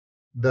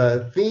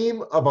The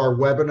theme of our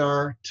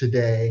webinar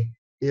today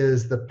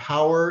is the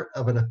power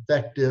of an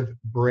effective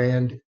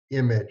brand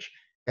image.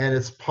 And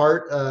it's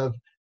part of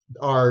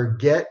our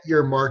Get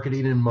Your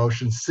Marketing in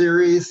Motion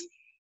series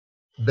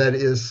that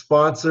is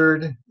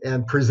sponsored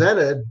and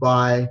presented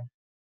by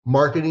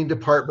Marketing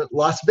Department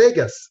Las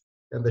Vegas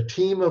and the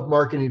team of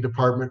Marketing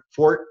Department,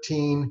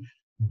 14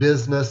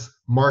 business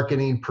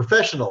marketing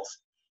professionals.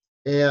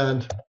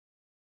 And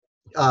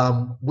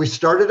we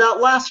started out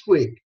last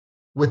week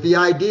with the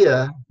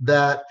idea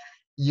that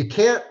you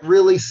can't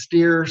really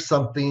steer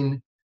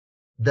something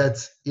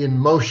that's in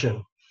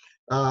motion.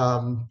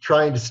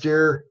 Trying to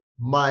steer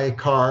my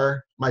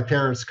car, my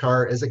parents'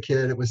 car as a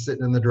kid, it was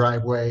sitting in the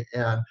driveway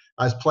and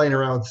I was playing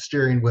around with the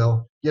steering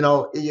wheel. You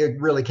know, you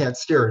really can't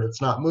steer it,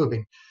 it's not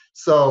moving.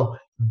 So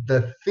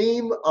the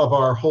theme of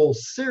our whole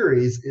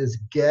series is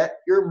get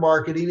your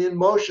marketing in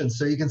motion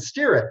so you can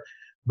steer it.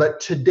 But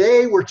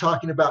today we're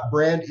talking about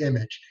brand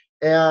image.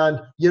 And,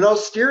 you know,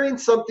 steering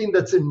something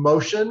that's in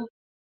motion,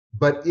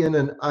 but in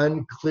an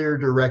unclear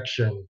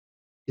direction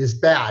is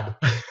bad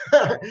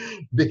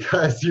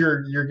because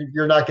you're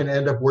not going to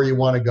end up where you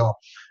want to go.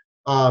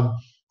 Um,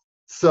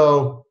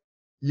 so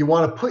you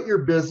want to put your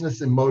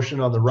business in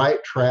motion on the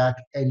right track,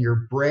 and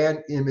your brand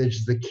image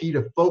is the key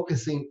to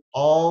focusing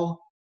all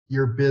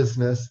your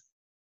business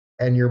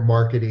and your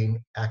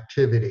marketing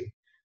activity.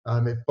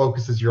 It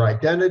focuses your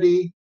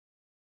identity,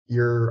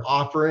 your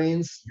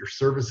offerings, your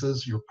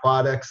services, your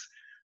products,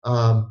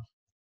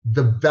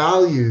 the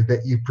value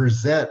that you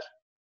present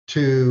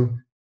to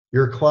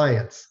your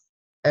clients.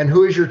 And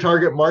who is your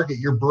target market?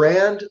 Your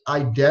brand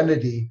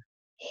identity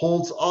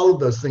holds all of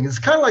those things. It's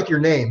kind of like your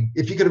name.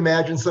 If you could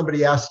imagine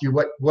somebody asked you,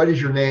 what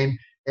is your name?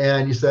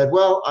 And you said,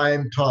 well,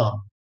 I'm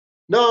Tom.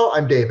 No,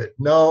 I'm David.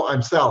 No,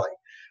 I'm Sally.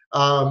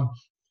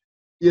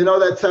 You know,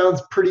 that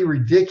sounds pretty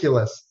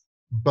ridiculous,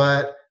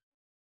 but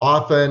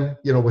often,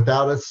 you know,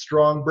 without a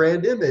strong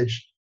brand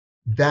image,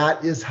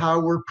 that is how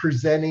we're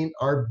presenting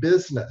our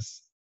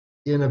business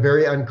in a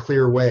very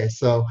unclear way.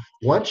 So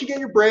once you get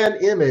your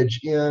brand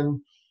image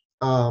in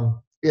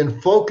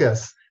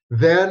focus,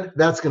 then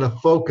that's going to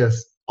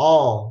focus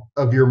all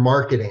of your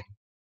marketing,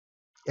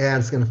 and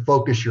it's going to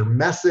focus your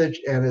message,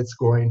 and it's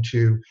going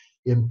to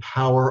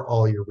empower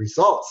all your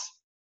results.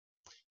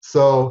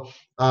 So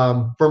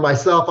for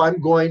myself, I'm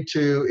going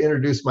to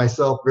introduce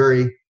myself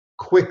very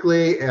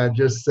quickly and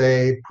just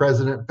say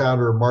president,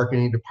 founder of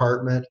Marketing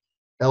Department,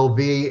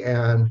 LV,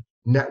 and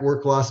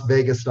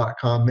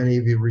networklasvegas.com. Many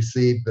of you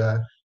received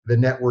the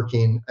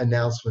networking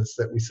announcements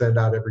that we send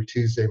out every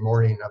Tuesday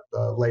morning of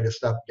the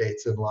latest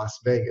updates in Las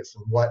Vegas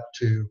and what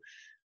to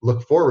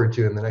look forward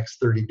to in the next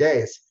 30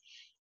 days.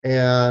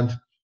 And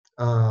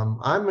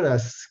I'm going to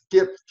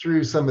skip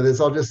through some of this.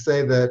 I'll just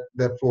say that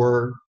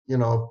for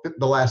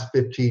the last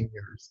 15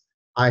 years,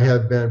 I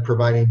have been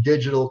providing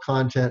digital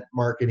content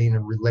marketing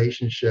and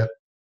relationship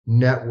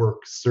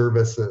network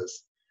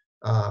services.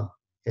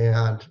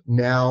 And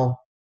now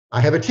I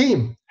have a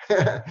team.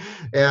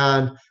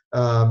 And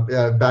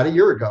about a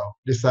year ago,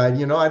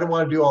 decided, I don't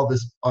want to do all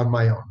this on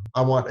my own.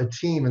 I want a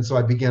team. And so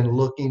I began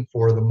looking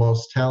for the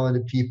most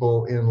talented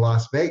people in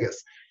Las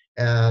Vegas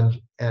and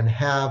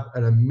have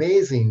an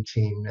amazing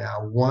team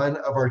now. One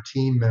of our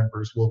team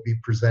members will be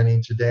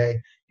presenting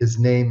today. His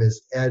name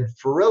is Ed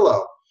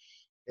Faruolo.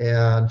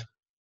 And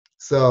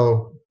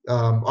so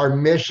our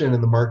mission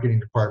in the marketing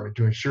department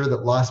to ensure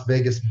that Las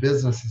Vegas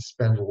businesses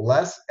spend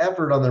less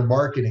effort on their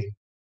marketing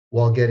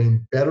while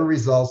getting better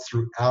results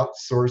through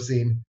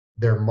outsourcing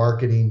their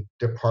marketing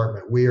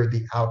department. We are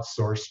the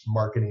outsourced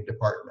marketing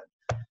department.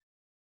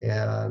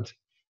 And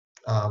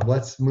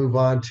let's move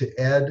on to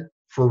Ed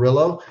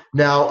Faruolo.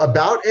 Now,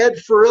 about Ed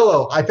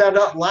Faruolo, I found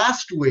out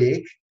last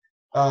week,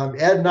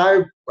 Ed and I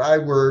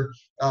were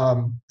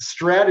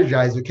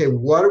strategizing, okay,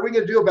 what are we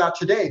going to do about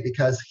today?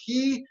 Because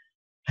he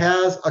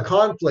has a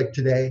conflict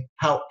today.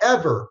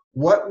 However,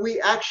 what we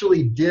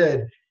actually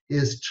did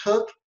is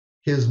took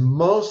his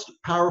most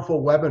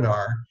powerful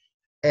webinar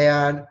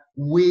and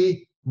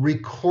we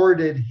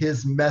recorded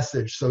his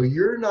message. So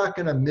you're not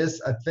going to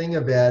miss a thing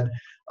of Ed,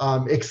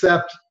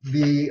 except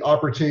the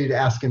opportunity to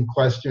ask him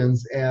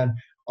questions. And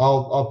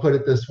I'll put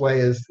it this way,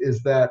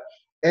 is that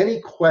any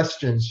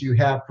questions you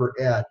have for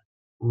Ed,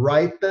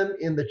 write them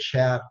in the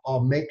chat. I'll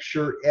make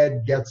sure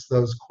Ed gets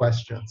those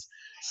questions.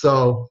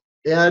 So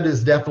Ed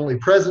is definitely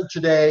present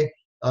today,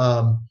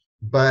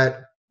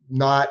 but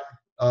not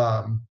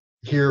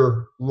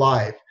here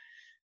live.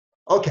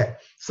 Okay,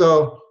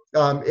 so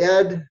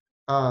Ed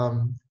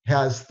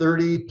has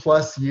 30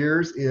 plus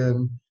years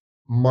in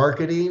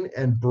marketing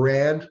and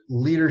brand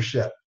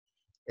leadership.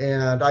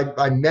 And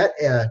I met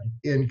Ed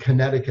in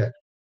Connecticut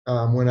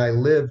when I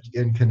lived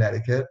in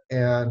Connecticut,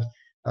 and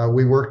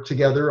we worked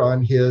together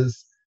on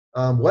his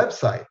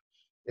website.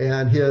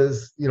 And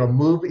his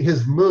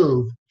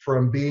move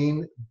from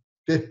being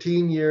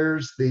 15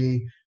 years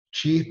the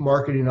chief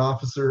marketing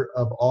officer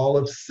of all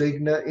of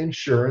Cigna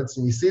Insurance,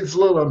 and you see this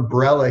little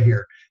umbrella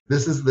here.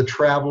 This is the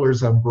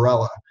Travelers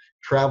umbrella,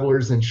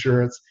 Travelers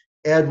Insurance.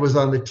 Ed was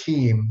on the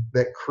team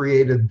that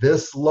created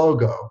this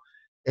logo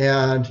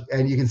And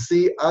you can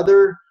see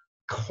other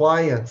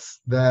clients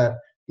that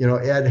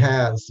Ed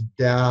has: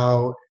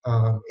 Dow,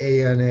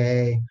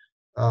 ANA,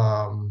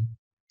 um,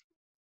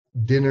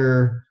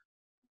 Dinner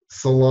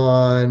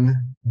Salon,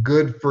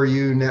 Good for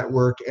You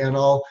Network, and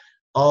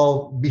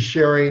I'll be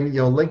sharing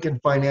Lincoln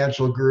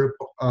Financial Group,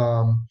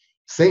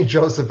 St.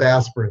 Joseph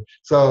Aspirin.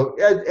 So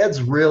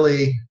Ed's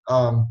really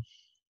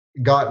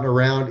gotten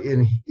around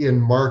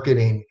in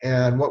marketing,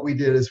 and what we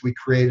did is we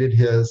created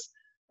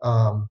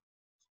um,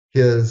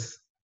 his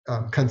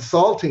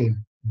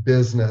consulting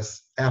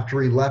business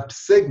after he left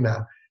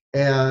Cigna,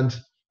 and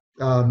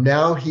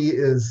now he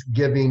is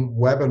giving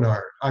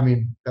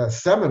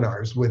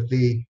seminars with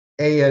the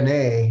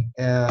ANA.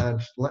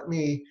 And let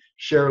me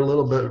share a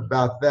little bit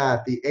about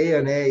that. The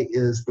ANA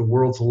is the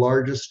world's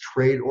largest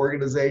trade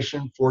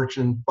organization,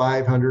 Fortune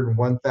 500 and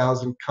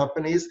 1,000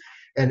 companies,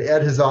 and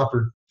Ed has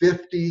offered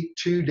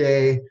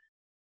 52-day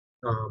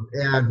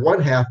and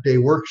 1/2 day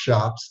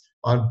workshops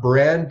on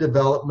brand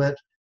development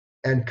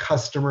and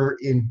customer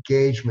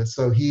engagement.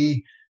 So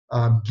he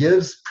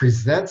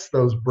presents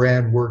those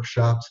brand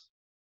workshops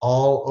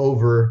all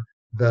over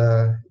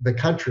the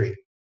country,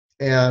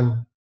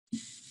 and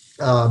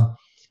um,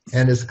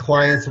 and his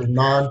clients are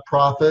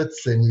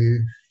nonprofits, and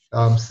you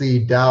see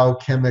Dow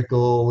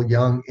Chemical,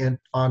 Young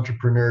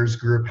Entrepreneurs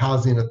Group,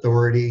 Housing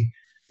Authority,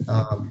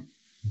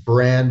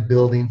 brand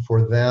building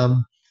for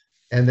them,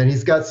 and then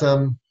he's got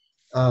some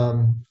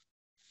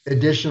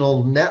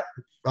additional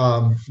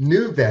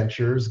new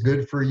ventures.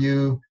 Good for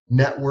You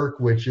Network,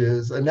 which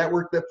is a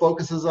network that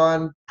focuses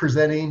on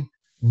presenting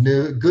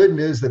good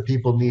news that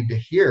people need to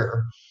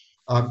hear.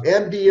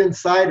 MD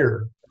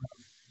Insider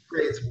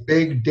creates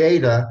big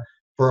data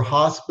for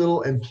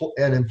hospital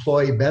and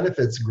employee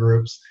benefits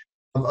groups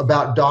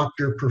about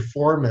doctor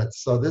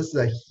performance. So this is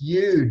a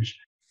huge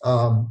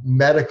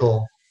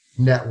medical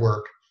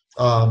network.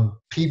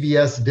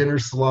 PBS Dinner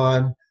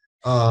Salon,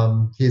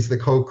 he's the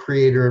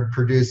co-creator and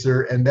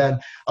producer. And then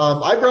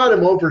I brought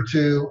him over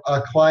to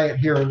a client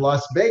here in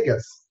Las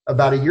Vegas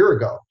about a year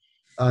ago.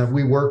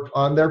 We worked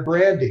on their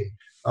branding.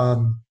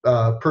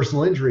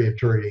 Personal injury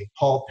attorney,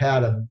 Paul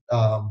Pata.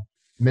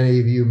 Many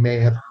of you may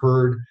have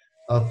heard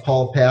of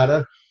Paul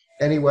Pata.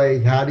 Anyway,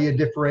 how do you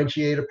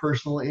differentiate a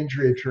personal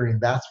injury attorney?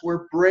 That's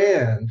where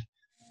brand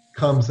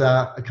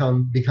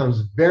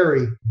becomes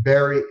very,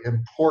 very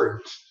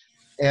important.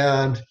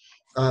 And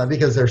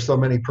because there's so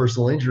many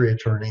personal injury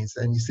attorneys,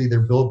 and you see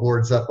their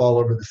billboards up all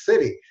over the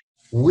city.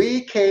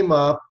 We came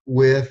up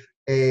with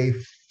a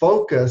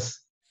focus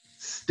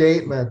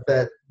statement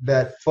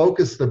that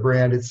focused the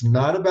brand. It's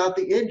not about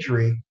the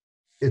injury,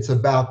 it's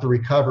about the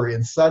recovery.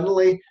 And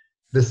suddenly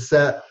this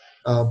set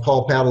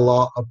Paul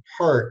Padelaw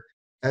apart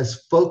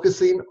as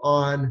focusing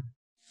on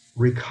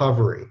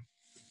recovery.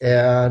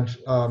 And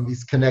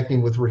he's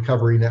connecting with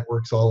recovery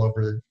networks all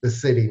over the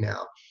city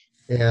now.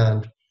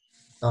 And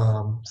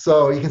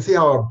so you can see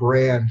how a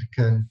brand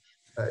can,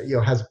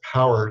 has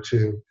power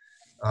to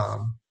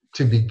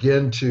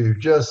begin to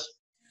just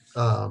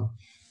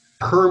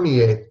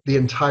permeate the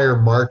entire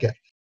market.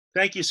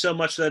 Thank you so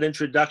much for that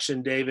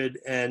introduction, David.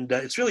 And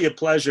it's really a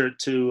pleasure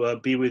to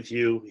be with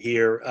you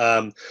here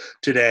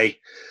today.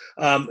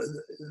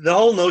 The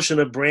whole notion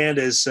of brand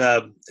is,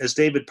 as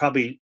David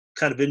probably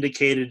kind of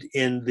indicated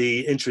in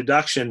the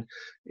introduction,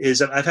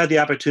 is I've had the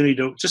opportunity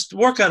to just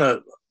work on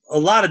a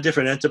lot of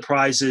different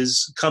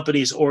enterprises,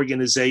 companies,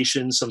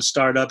 organizations, some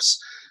startups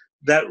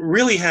that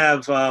really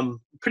have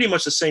pretty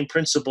much the same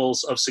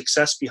principles of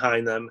success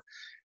behind them.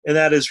 And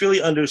that is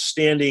really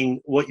understanding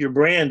what your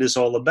brand is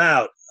all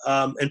about.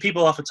 And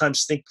people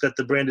oftentimes think that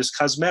the brand is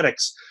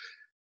cosmetics,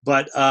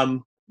 but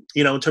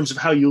in terms of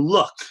how you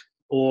look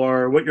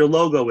or what your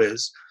logo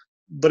is,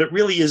 but it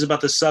really is about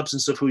the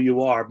substance of who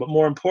you are. But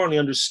more importantly,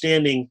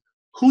 understanding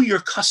who your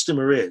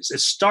customer is. It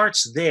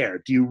starts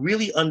there. Do you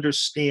really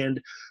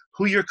understand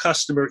who your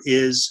customer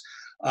is?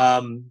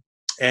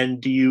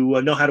 And do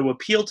you know how to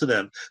appeal to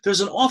them?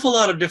 There's an awful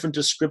lot of different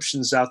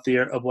descriptions out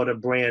there of what a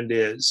brand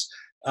is.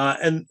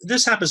 And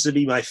this happens to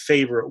be my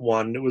favorite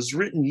one. It was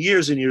written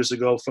years and years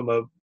ago from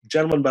a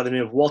gentleman by the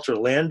name of Walter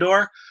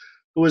Landor,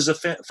 who is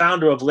the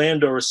founder of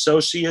Landor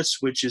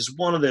Associates, which is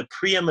one of the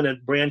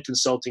preeminent brand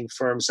consulting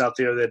firms out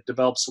there that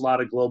develops a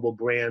lot of global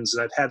brands.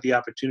 And I've had the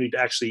opportunity to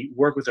actually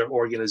work with their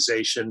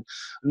organization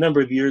a number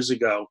of years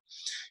ago.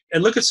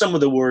 And look at some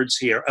of the words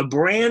here. A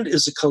brand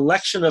is a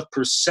collection of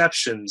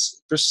perceptions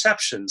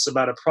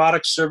about a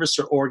product, service,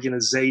 or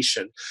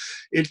organization.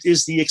 It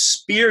is the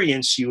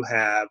experience you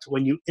have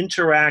when you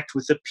interact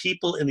with the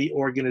people in the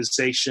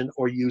organization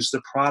or use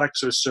the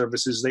products or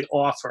services they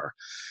offer.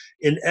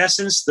 In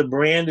essence, the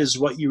brand is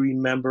what you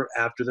remember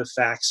after the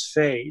facts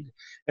fade.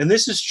 And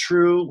this is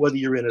true whether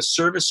you're in a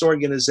service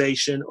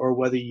organization or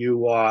whether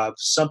you are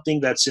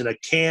something that's in a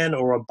can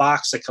or a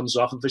box that comes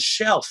off of a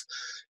shelf.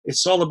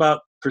 It's all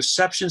about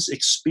perceptions,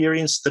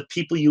 experience, the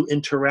people you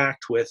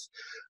interact with.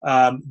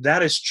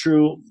 That is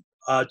true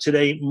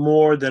today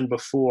more than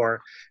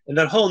before. And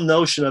that whole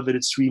notion of it,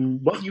 it's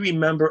what you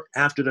remember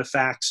after the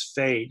facts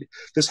fade.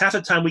 Because half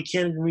the time we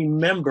can't even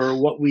remember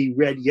what we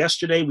read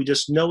yesterday. We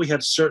just know we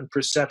have certain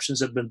perceptions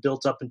that have been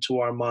built up into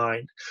our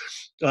mind.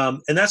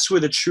 And that's where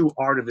the true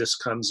art of this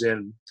comes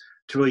in,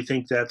 to really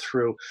think that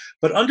through.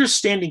 But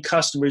understanding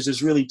customers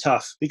is really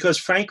tough because,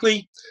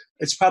 frankly,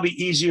 it's probably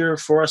easier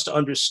for us to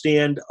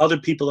understand other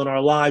people in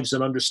our lives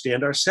than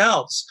understand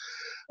ourselves.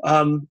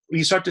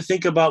 You start to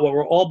think about what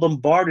we're all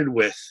bombarded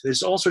with.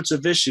 There's all sorts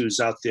of issues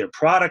out there: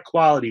 product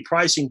quality,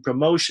 pricing,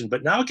 promotion.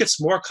 But now it gets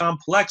more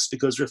complex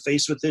because we're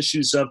faced with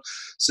issues of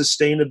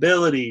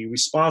sustainability,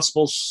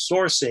 responsible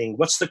sourcing.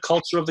 What's the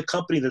culture of the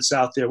company that's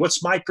out there?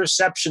 What's my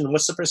perception?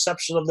 What's the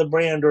perception of the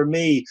brand or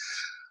me?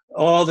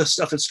 All the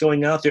stuff that's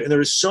going out there. And there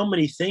are so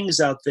many things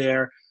out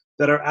there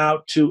that are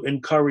out to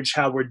encourage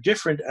how we're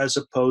different as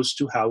opposed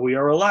to how we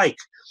are alike.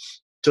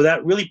 So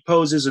that really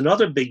poses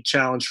another big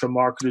challenge for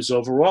marketers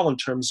overall in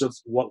terms of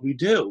what we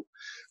do.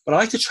 But I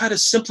like to try to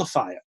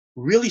simplify it,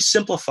 really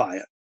simplify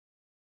it,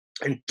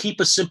 and keep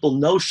a simple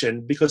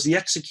notion, because the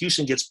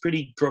execution gets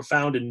pretty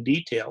profound and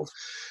detailed.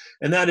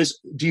 And that is,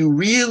 do you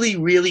really,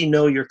 really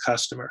know your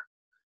customer?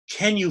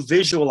 Can you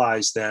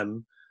visualize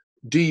them?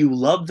 Do you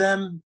love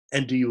them?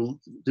 And do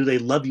they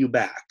love you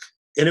back?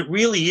 And it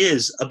really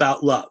is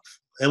about love.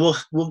 And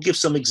we'll give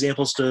some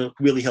examples to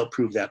really help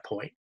prove that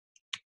point.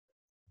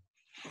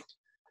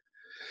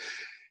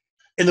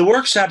 In the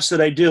workshops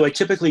that I do, I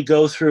typically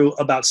go through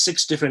about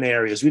 6 different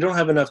areas. We don't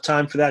have enough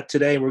time for that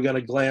today. We're going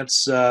to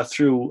glance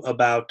through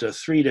about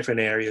 3 different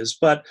areas.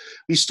 But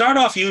we start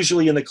off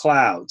usually in the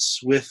clouds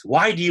with,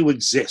 why do you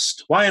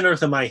exist? Why on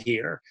earth am I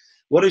here?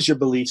 What is your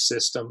belief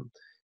system?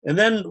 And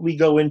then we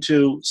go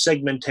into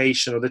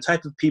segmentation, or the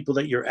type of people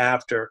that you're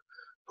after.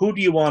 Who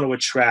do you want to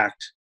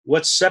attract?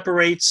 What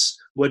separates?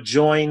 What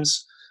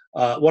joins?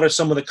 What are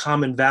some of the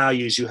common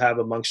values you have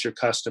amongst your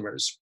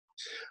customers?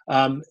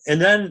 And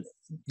then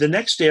the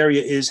next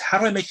area is, how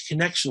do I make a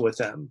connection with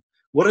them?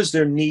 What is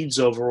their needs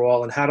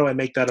overall, and how do I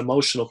make that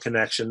emotional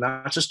connection,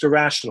 not just a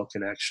rational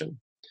connection?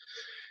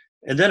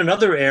 And then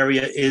another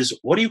area is,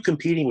 what are you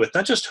competing with?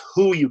 Not just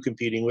who are you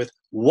competing with,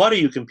 what are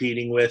you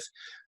competing with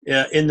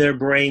in their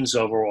brains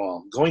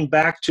overall? Going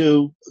back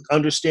to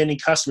understanding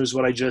customers,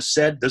 what I just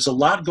said, there's a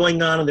lot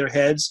going on in their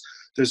heads.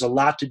 There's a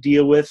lot to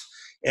deal with.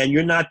 And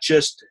you're not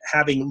just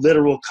having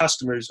literal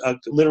customers,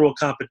 literal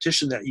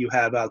competition that you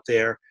have out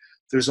there.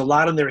 There's a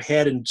lot in their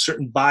head and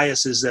certain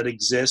biases that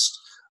exist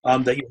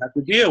that you have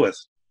to deal with.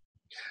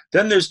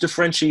 Then there's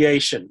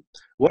differentiation.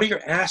 What are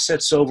your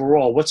assets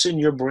overall? What's in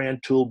your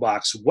brand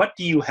toolbox? What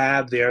do you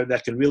have there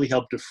that can really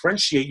help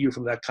differentiate you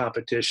from that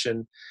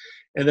competition?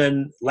 And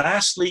then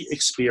lastly,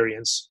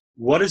 experience.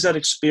 What is that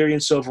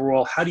experience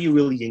overall? How do you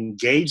really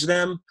engage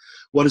them?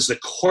 What is the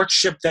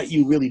courtship that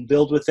you really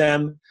build with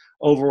them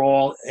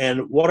overall?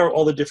 And what are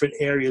all the different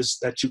areas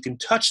that you can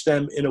touch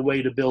them in a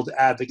way to build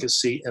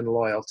advocacy and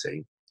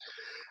loyalty?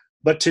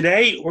 But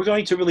today, we're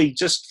going to really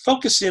just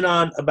focus in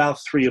on about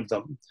 3 of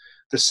them.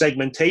 The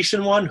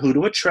segmentation one, who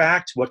to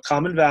attract, what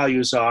common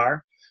values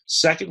are.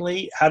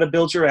 Secondly, how to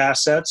build your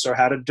assets, or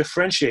how to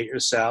differentiate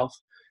yourself.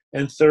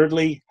 And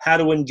thirdly, how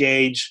to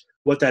engage,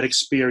 what that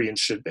experience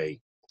should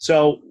be.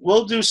 So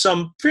we'll do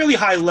some fairly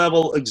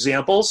high-level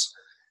examples,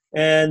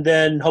 and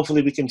then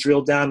hopefully we can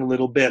drill down a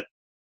little bit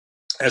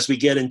as we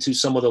get into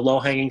some of the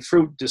low-hanging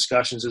fruit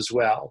discussions as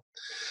well.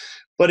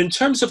 But in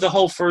terms of the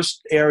whole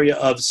first area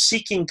of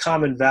seeking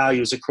common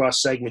values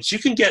across segments, you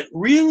can get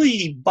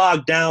really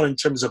bogged down in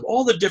terms of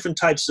all the different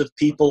types of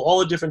people, all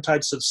the different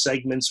types of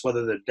segments,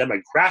 whether they're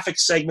demographic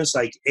segments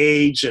like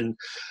age and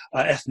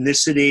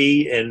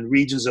ethnicity and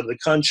regions of the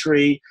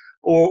country,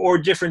 or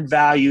different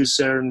values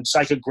and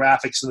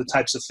psychographics and the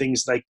types of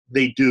things like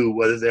they do,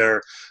 whether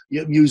they're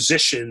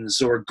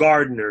musicians or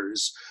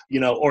gardeners,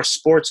 or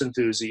sports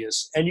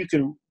enthusiasts. And you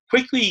can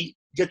quickly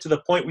get to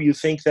the point where you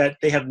think that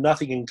they have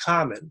nothing in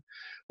common.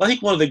 I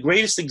think one of the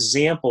greatest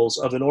examples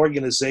of an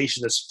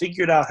organization that's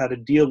figured out how to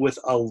deal with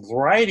a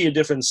variety of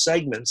different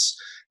segments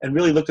and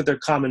really look at their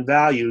common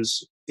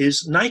values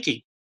is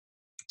Nike.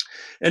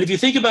 And if you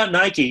think about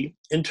Nike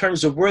in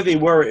terms of where they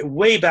were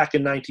way back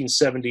in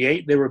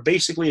 1978, they were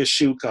basically a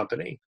shoe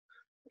company.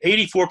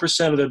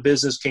 84% of their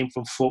business came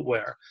from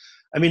footwear.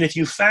 I mean, if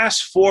you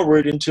fast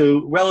forward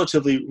into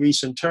relatively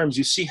recent terms,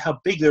 you see how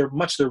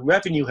much their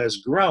revenue has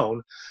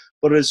grown,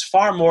 but it is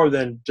far more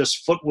than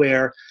just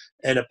footwear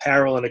and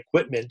apparel and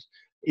equipment.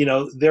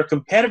 Their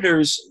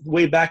competitors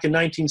way back in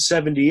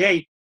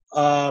 1978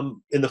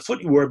 in the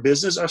footwear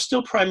business are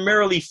still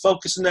primarily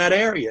focused in that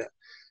area.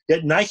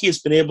 Yet Nike has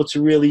been able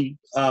to really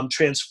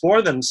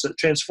transform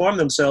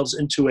themselves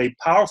into a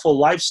powerful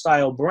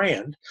lifestyle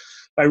brand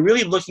by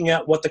really looking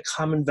at what the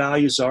common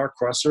values are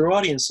across their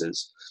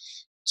audiences.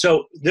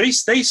 So they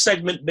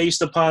segment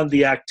based upon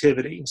the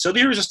activity. So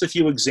there are just a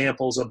few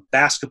examples of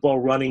basketball,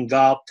 running,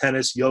 golf,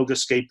 tennis, yoga,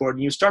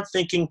 skateboarding. You start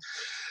thinking,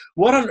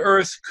 what on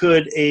earth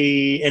could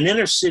an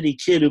inner city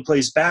kid who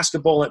plays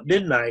basketball at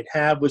midnight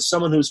have with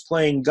someone who's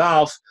playing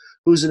golf,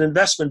 who's an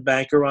investment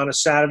banker on a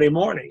Saturday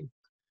morning?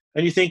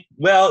 And you think,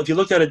 well, if you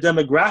look at it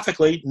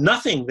demographically,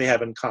 nothing they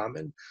have in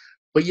common.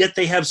 But yet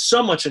they have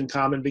so much in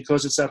common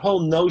because it's that whole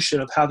notion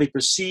of how they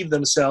perceive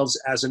themselves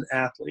as an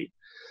athlete.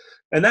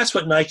 And that's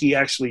what Nike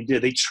actually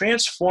did. They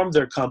transformed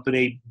their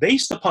company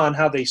based upon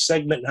how they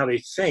segment and how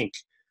they think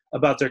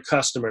about their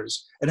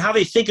customers and how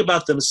they think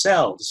about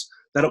themselves,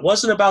 that it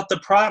wasn't about the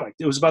product,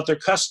 it was about their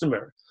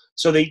customer.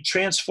 So they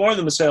transformed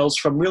themselves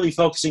from really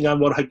focusing on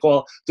what I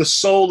call the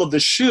soul of the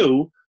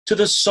shoe to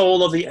the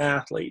soul of the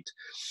athlete.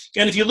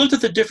 And if you looked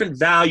at the different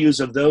values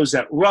of those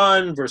that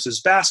run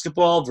versus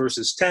basketball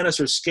versus tennis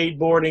or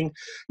skateboarding,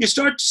 you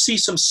start to see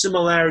some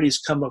similarities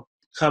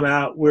come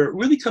out where it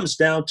really comes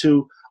down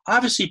to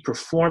obviously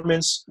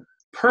performance,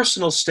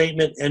 personal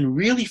statement, and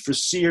really for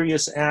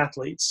serious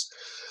athletes.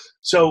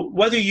 So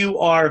whether you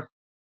are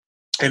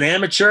an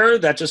amateur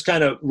that just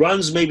kind of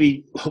runs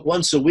maybe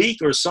once a week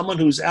or someone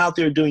who's out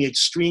there doing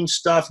extreme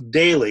stuff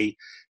daily,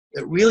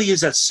 it really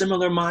is that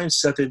similar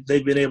mindset that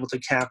they've been able to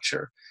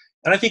capture.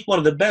 And I think one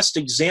of the best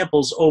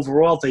examples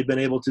overall they've been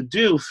able to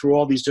do through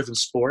all these different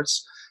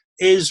sports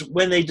is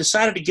when they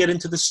decided to get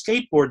into the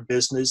skateboard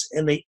business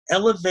and they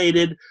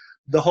elevated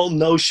the whole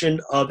notion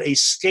of a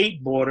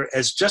skateboarder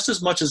as just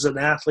as much as an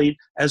athlete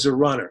as a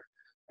runner,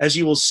 as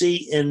you will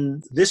see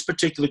in this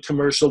particular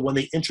commercial when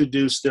they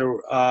introduce their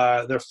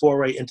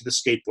foray into the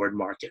skateboard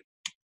market.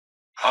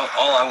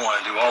 All I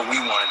want to do, all we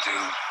want to do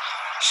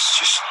is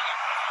just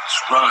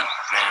run,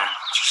 man.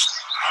 Just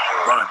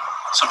run.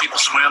 Some people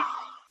swim.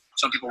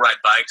 Some people ride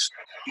bikes.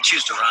 We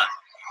choose to run.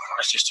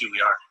 That's just who we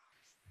are.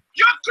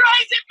 You're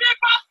crazy,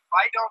 people!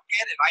 I don't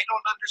get it. I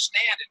don't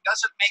understand. It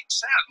doesn't make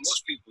sense.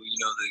 Most people,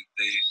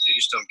 they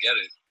just don't get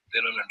it.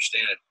 They don't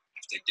understand it.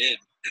 If they did,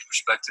 they'd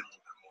respect it a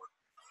little bit more.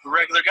 We're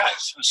regular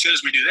guys. As soon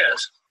as we do this,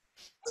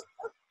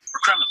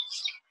 we're criminals.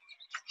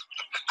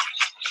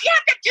 You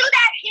have to do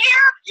that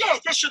here?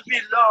 Yes, there should be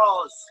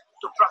laws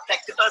to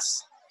protect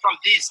us from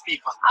these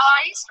people. Oh,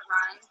 I used to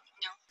run.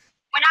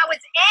 When I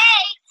was 8,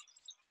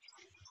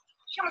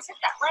 she almost hit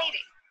that lady.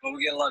 Well,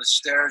 we get a lot of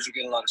stares, we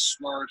get a lot of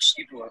smirks.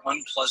 People are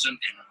unpleasant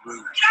and rude.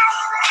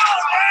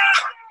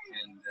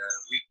 And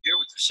we hear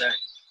what they're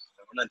saying.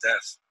 We're not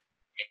deaf.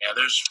 Yeah,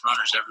 there's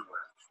runners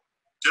everywhere.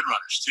 Good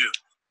runners, too.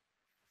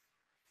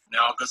 And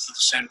they all go through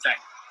the same thing.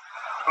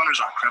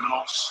 Runners aren't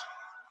criminals.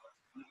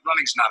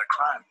 Running's not a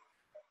crime.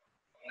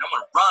 And I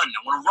want to run.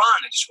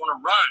 I just want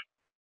to run.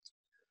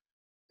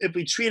 If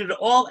we treated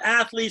all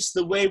athletes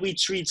the way we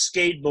treat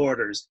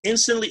skateboarders,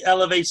 instantly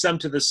elevates them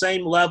to the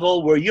same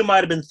level where you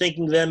might have been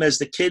thinking them as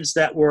the kids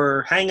that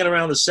were hanging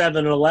around the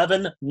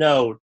 7-Eleven.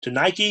 No, to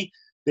Nike,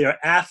 they are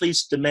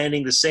athletes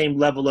demanding the same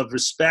level of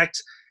respect,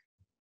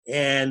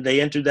 and they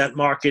entered that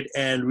market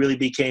and really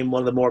became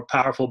one of the more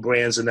powerful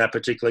brands in that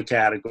particular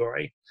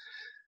category.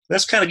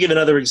 Let's kind of give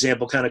another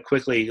example kind of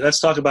quickly. Let's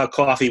talk about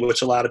coffee,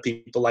 which a lot of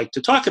people like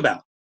to talk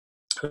about.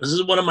 This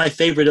is one of my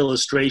favorite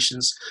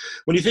illustrations.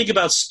 When you think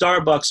about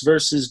Starbucks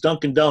versus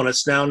Dunkin'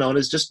 Donuts, now known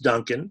as just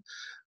Dunkin',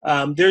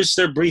 there's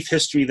their brief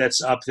history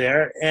that's up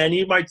there. And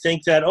you might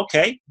think that,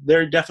 okay,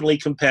 they're definitely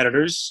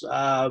competitors.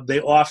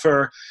 They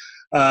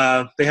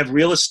have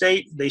real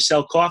estate, they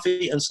sell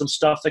coffee and some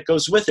stuff that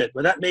goes with it.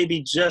 But that may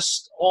be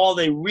just all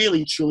they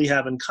really truly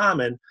have in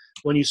common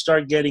when you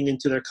start getting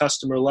into their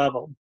customer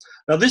level.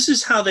 Now, this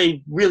is how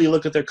they really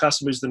look at their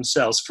customers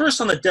themselves. First,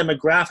 on the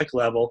demographic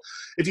level,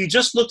 if you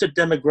just looked at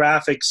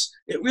demographics,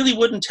 it really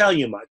wouldn't tell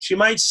you much. You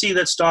might see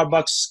that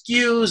Starbucks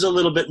skews a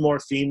little bit more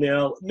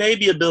female,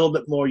 maybe a little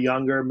bit more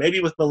younger, maybe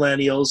with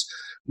millennials,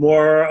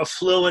 more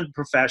affluent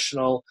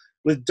professional.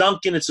 With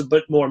Dunkin', it's a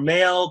bit more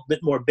male, a bit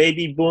more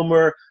baby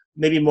boomer,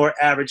 maybe more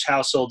average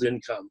household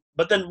income.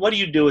 But then what do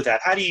you do with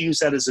that? How do you use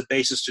that as a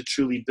basis to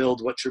truly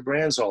build what your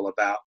brand's all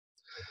about?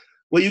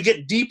 Well, you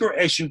get deeper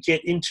as you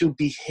get into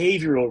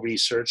behavioral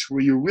research,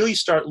 where you really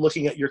start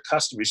looking at your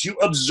customers. You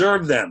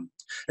observe them,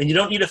 and you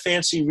don't need a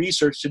fancy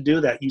research to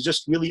do that. You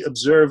just really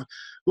observe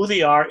who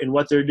they are and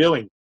what they're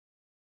doing.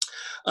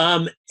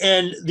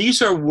 And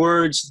these are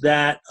words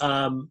that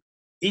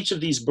each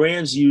of these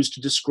brands use to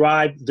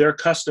describe their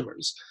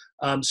customers.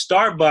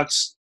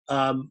 Starbucks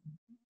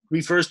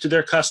refers to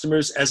their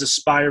customers as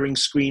aspiring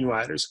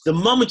screenwriters. The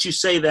moment you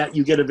say that,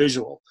 you get a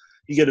visual.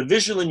 You get a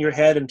visual in your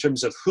head in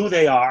terms of who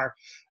they are,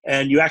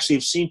 and you actually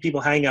have seen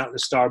people hang out in the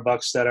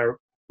Starbucks that are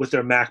with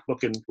their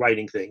MacBook and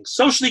writing things.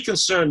 Socially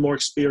concerned, more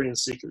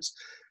experience seekers.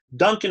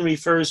 Dunkin'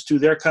 refers to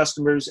their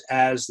customers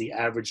as the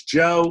average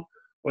Joe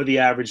or the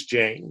average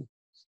Jane.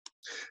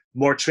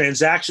 More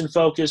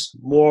transaction-focused,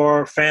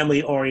 more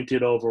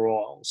family-oriented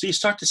overall. So you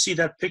start to see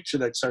that picture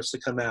that starts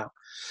to come out.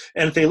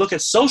 And if they look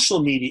at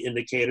social media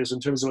indicators in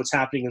terms of what's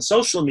happening in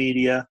social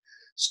media,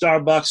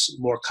 Starbucks,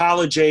 more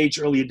college-age,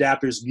 early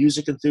adapters,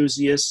 music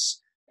enthusiasts,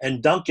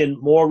 and Dunkin'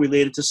 more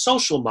related to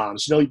social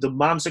moms. You know, the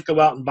moms that go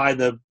out and buy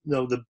the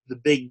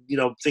big,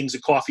 things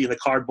of coffee in the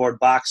cardboard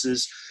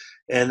boxes,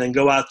 and then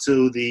go out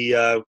to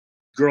the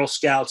Girl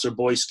Scouts or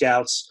Boy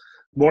Scouts,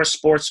 more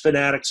sports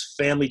fanatics,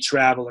 family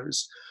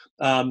travelers.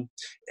 And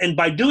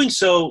by doing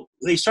so,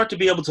 they start to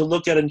be able to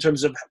look at it in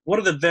terms of what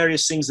are the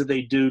various things that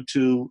they do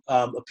to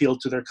appeal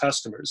to their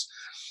customers.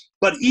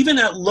 But even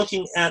at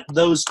looking at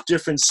those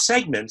different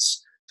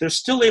segments, they're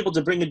still able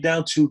to bring it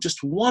down to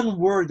just one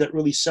word that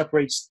really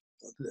separates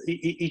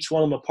each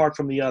one of them apart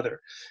from the other.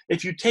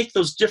 If you take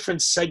those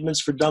different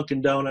segments for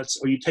Dunkin' Donuts,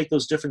 or you take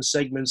those different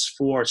segments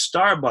for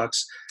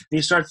Starbucks, and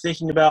you start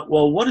thinking about,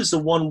 well, what is the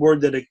one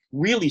word that it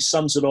really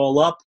sums it all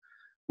up?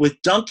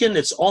 With Dunkin',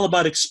 it's all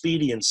about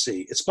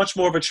expediency. It's much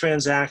more of a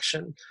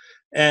transaction.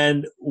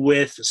 And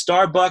with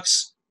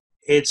Starbucks,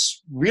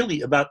 it's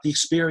really about the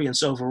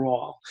experience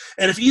overall.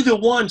 And if either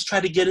ones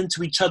try to get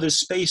into each other's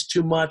space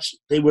too much,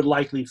 they would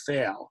likely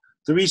fail.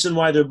 The reason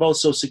why they're both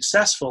so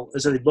successful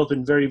is that they've both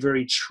been very,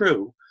 very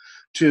true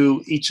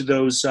to each of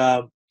those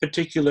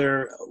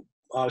particular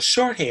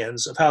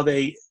shorthands of how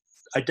they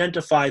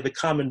identify the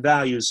common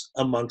values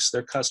amongst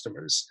their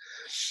customers.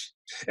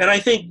 And I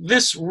think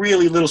this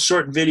really little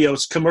short video,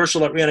 it's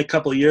commercial that ran a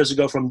couple of years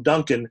ago from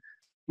Dunkin',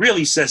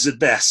 really says it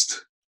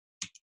best.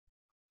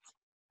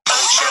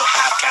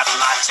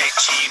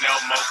 Cappuccino,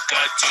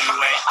 mocha,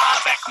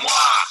 avec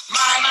moi.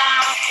 My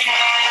mouth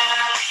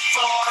can't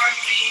form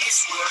these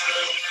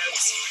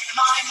words.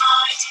 My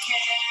mind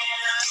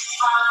can't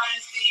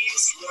find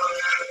these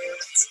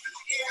words.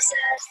 Is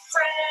it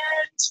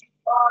French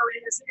or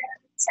is it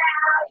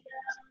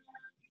Italian?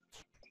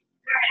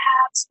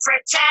 Perhaps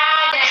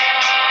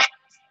Britannic.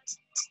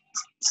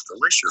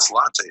 Delicious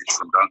lattes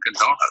from Dunkin'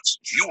 Donuts.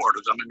 You order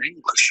them in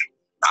English,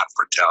 not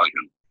for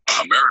Italian.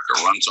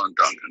 America runs on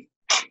Dunkin'.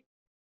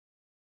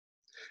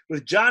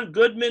 With John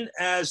Goodman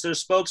as their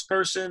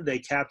spokesperson, they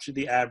captured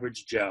the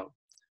average Joe.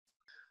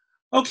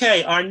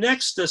 Okay, our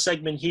next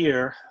segment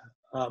here,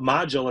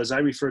 module as I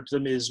refer to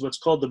them, is what's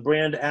called the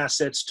Brand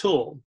Assets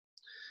Tool.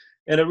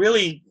 And it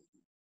really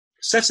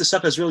sets this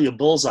up as really a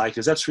bullseye,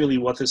 because that's really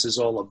what this is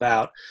all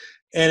about.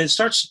 And it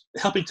starts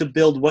helping to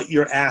build what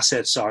your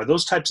assets are,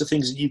 those types of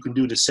things that you can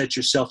do to set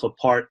yourself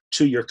apart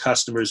to your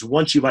customers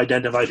once you've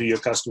identified who your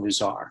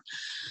customers are.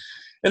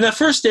 And that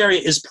first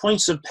area is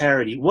points of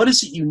parity. What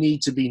is it you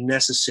need to be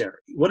necessary?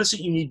 What is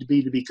it you need to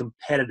be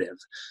competitive?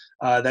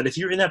 That if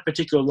you're in that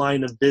particular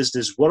line of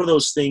business, what are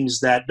those things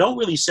that don't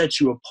really set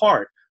you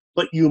apart,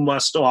 but you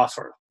must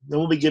offer? And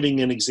we'll be giving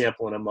an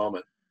example in a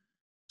moment.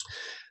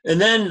 And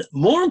then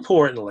more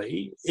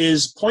importantly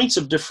is points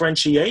of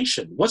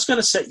differentiation. What's going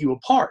to set you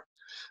apart?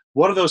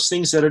 What are those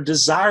things that are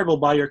desirable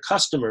by your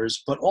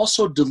customers, but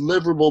also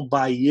deliverable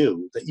by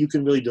you, that you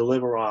can really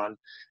deliver on?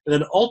 And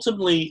then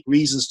ultimately,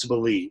 reasons to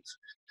believe.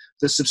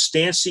 The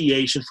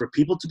substantiation for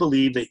people to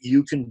believe that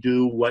you can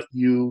do what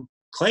you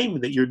claim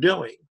that you're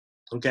doing,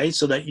 okay?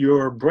 So that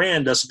your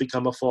brand doesn't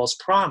become a false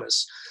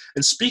promise.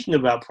 And speaking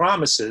about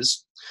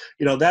promises,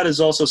 you know, that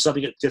is also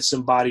something that gets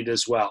embodied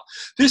as well.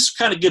 This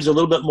kind of gives a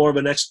little bit more of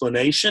an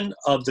explanation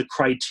of the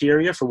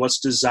criteria for what's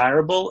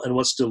desirable and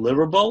what's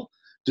deliverable.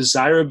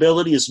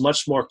 Desirability is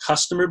much more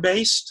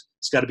customer-based.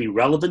 It's got to be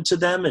relevant to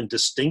them and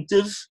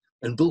distinctive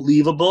and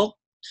believable.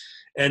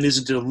 And is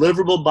it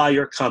deliverable by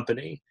your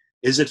company?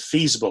 Is it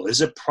feasible? Is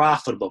it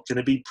profitable? Can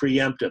it be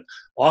preemptive?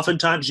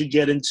 Oftentimes you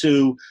get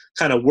into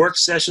kind of work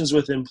sessions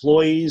with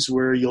employees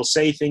where you'll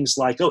say things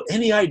like, oh,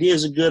 any idea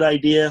is a good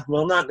idea.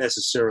 Well, not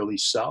necessarily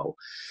so.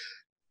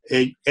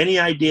 Any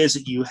ideas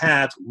that you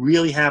have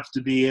really have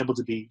to be able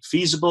to be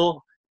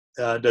feasible.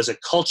 Does it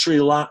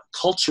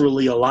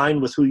culturally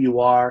align with who you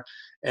are?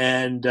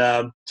 And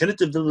can it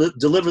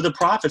deliver the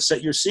profits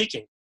that you're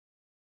seeking?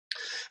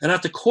 And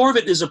at the core of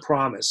it is a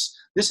promise.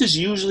 This is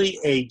usually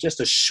just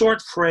a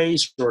short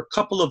phrase or a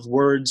couple of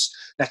words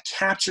that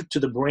capture to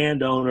the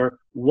brand owner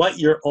what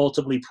you're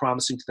ultimately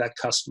promising to that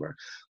customer.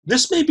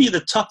 This may be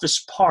the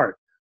toughest part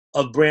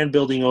of brand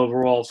building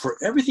overall, for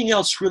everything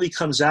else really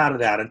comes out of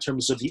that in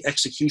terms of the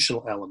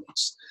executional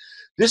elements.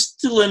 This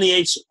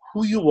delineates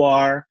who you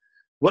are,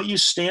 what you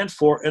stand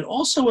for, and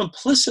also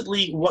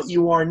implicitly what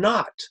you are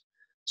not.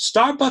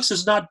 Starbucks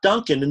is not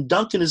Dunkin', and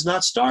Dunkin' is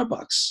not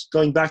Starbucks,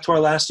 going back to our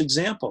last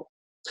example.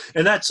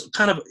 And that's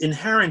kind of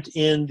inherent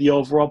in the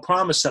overall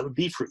promise that would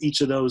be for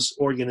each of those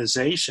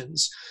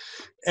organizations.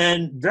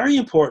 And very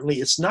importantly,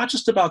 it's not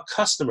just about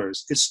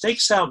customers. It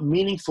stakes out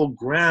meaningful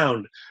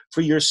ground for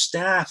your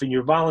staff and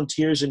your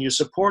volunteers and your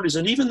supporters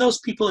and even those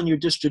people in your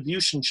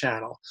distribution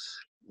channel.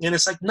 And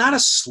it's like not a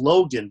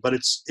slogan, but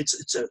it's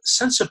a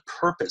sense of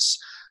purpose.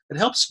 It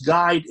helps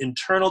guide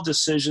internal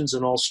decisions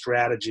and all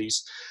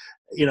strategies.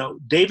 You know,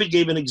 David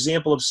gave an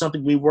example of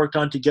something we worked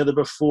on together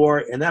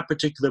before, and that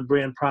particular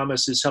brand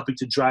promise is helping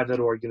to drive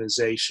that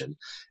organization.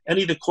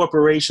 Any of the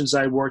corporations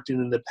I worked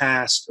in the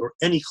past, or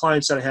any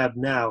clients that I have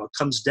now, it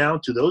comes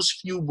down to those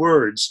few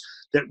words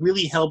that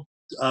really help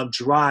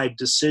drive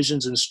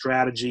decisions and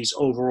strategies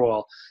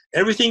overall.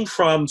 Everything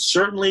from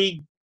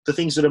certainly the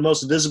things that are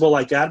most visible,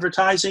 like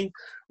advertising,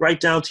 right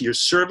down to your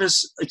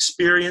service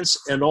experience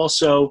and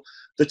also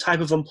the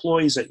type of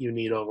employees that you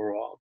need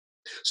overall.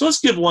 So let's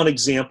give one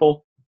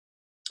example.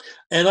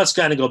 And let's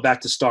kind of go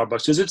back to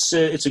Starbucks, because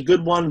it's a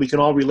good one. We can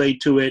all relate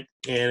to it,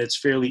 and it's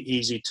fairly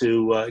easy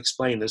to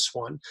explain this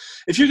one.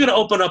 If you're going to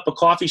open up a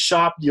coffee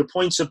shop, your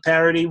points of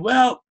parity,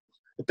 well,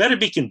 It better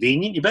be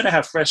convenient. You better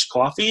have fresh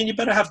coffee, and you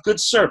better have good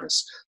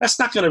service. That's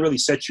not going to really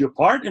set you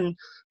apart, and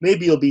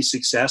maybe you'll be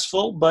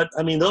successful. But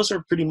I mean, those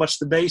are pretty much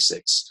the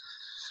basics.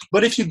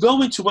 But if you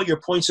go into what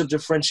your points of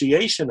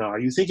differentiation are,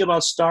 you think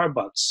about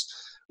Starbucks.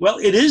 Well,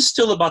 it is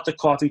still about the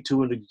coffee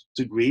to a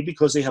degree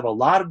because they have a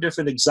lot of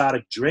different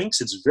exotic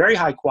drinks. It's very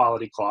high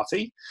quality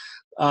coffee.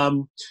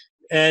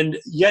 And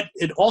yet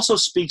it also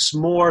speaks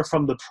more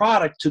from the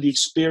product to the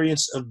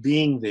experience of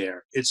being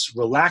there. It's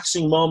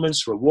relaxing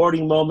moments,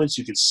 rewarding moments.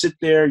 You can sit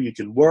there, you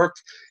can work.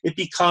 It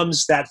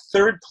becomes that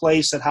third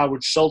place that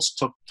Howard Schultz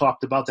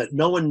talked about that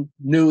no one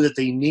knew that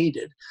they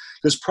needed.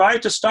 Because prior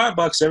to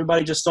Starbucks,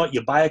 everybody just thought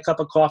you buy a cup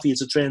of coffee,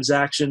 it's a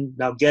transaction,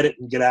 now get it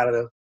and get out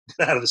of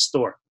the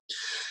store.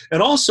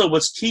 And also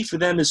what's key for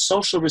them is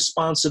social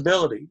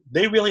responsibility.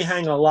 They really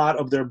hang a lot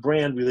of their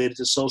brand related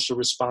to social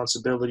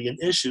responsibility and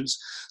issues.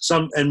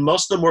 And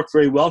most of them work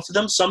very well for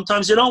them.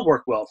 Sometimes they don't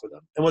work well for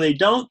them. And when they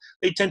don't,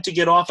 they tend to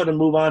get off it and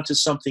move on to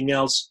something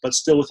else, but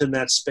still within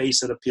that space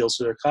that appeals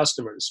to their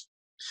customers.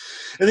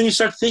 And then you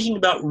start thinking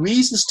about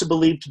reasons to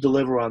believe to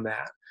deliver on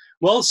that.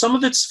 Well, some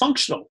of it's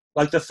functional,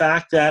 like the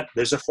fact that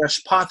there's a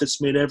fresh pot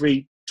that's made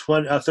every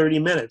 30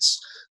 minutes.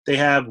 They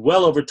have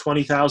well over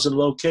 20,000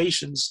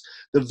 locations,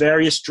 the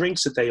various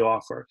drinks that they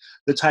offer,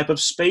 the type of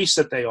space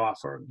that they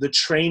offer, the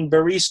trained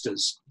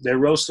baristas, they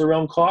roast their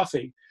own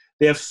coffee.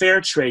 They have fair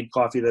trade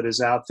coffee that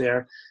is out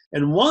there.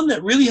 And one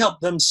that really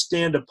helped them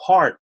stand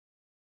apart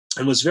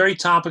and was very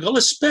topical,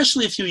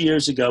 especially a few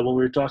years ago when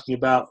we were talking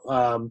about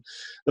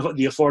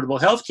the Affordable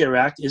Health Care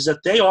Act, is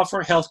that they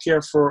offer health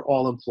care for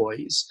all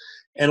employees.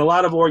 And a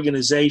lot of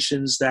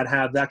organizations that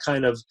have that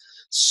kind of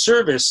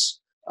service,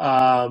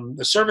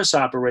 the service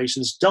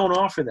operations don't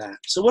offer that.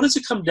 So what does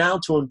it come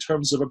down to in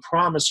terms of a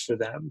promise for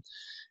them?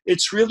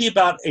 It's really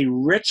about a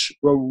rich,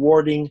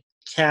 rewarding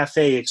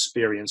cafe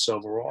experience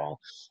overall.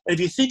 And if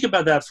you think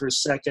about that for a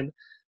second,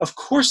 of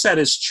course that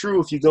is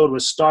true if you go to a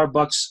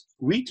Starbucks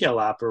retail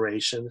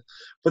operation,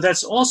 but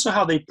that's also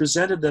how they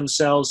presented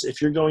themselves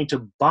if you're going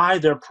to buy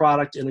their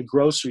product in a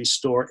grocery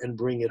store and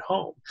bring it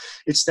home.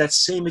 It's that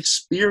same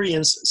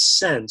experience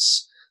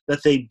sense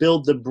that they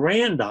build the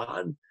brand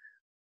on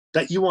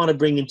that you want to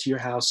bring into your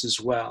house as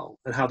well,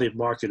 and how they've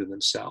marketed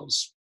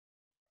themselves.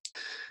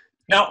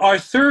 Now, our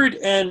third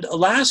and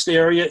last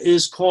area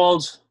is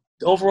called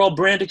overall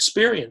brand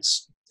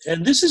experience.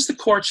 And this is the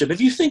courtship.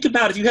 If you think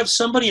about it, if you have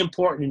somebody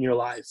important in your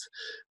life,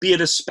 be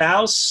it a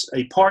spouse,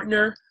 a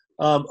partner,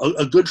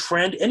 a good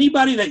friend,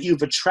 anybody that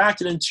you've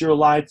attracted into your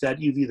life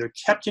that you've either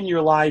kept in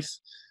your life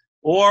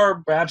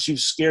or perhaps you've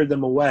scared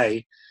them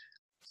away,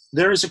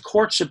 there is a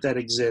courtship that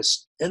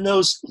exists. And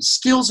those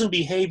skills and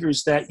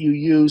behaviors that you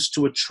use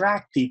to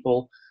attract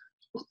people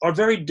are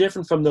very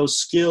different from those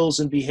skills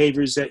and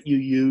behaviors that you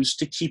use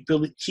to keep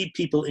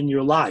people in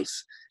your life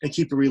and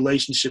keep a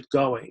relationship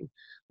going.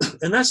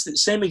 And that's the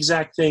same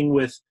exact thing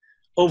with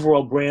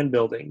overall brand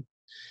building.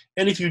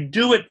 And if you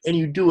do it and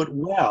you do it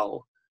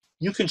well,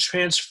 you can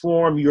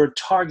transform your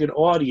target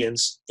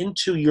audience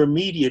into your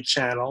media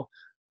channel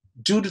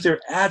due to their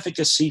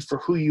advocacy for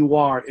who you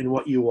are and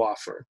what you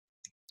offer.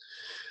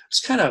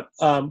 It's kind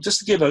of, just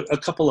to give a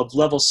couple of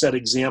level set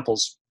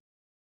examples.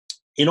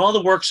 In all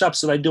the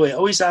workshops that I do, I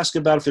always ask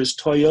about if there's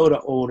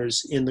Toyota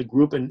owners in the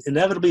group, and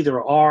inevitably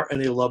there are, and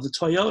they love the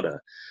Toyota.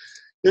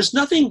 There's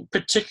nothing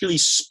particularly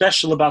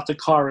special about the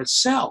car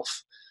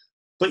itself,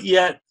 but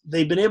yet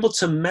they've been able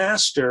to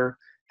master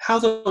how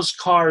those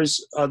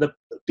cars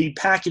be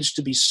packaged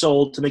to be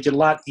sold to make it a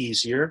lot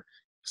easier,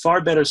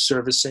 far better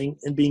servicing,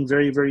 and being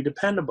very, very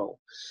dependable.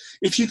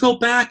 If you go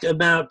back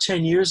about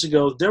 10 years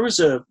ago, there was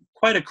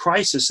quite a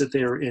crisis that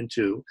they were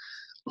into.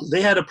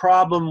 They had a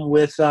problem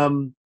with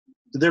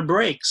their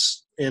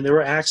brakes, and there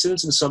were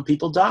accidents, and some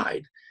people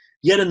died.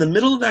 Yet in the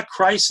middle of that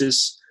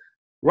crisis,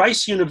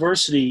 Rice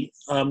University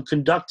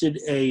conducted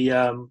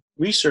a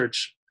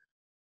research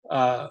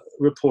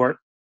report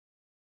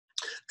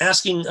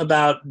asking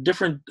about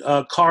different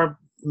car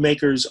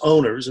makers,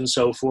 owners, and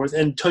so forth.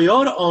 And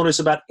Toyota owners,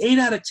 about 8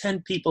 out of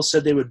 10 people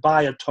said they would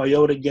buy a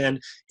Toyota again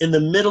in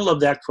the middle of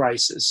that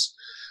crisis.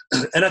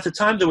 And at the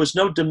time, there was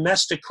no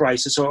domestic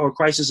crisis or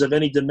crisis of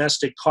any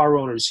domestic car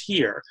owners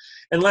here.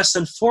 And less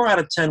than 4 out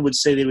of 10 would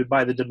say they would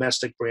buy the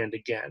domestic brand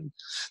again.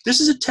 This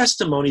is a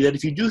testimony that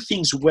if you do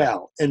things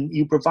well and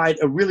you provide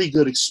a really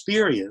good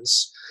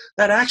experience,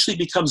 that actually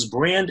becomes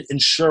brand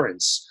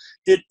insurance.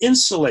 It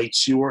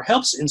insulates you or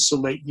helps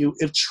insulate you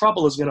if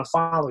trouble is going to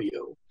follow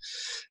you.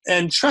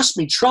 And trust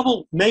me,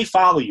 trouble may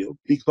follow you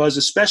because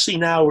especially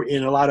now we're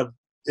in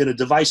a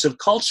divisive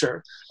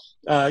culture,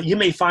 you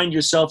may find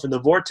yourself in the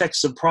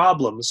vortex of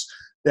problems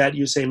that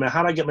you say, man,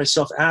 how do I get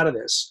myself out of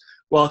this?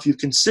 Well, if you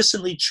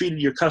consistently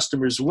treated your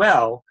customers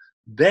well,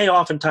 they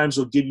oftentimes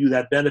will give you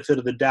that benefit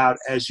of the doubt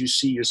as you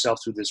see yourself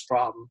through this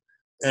problem.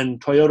 And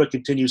Toyota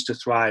continues to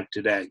thrive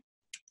today.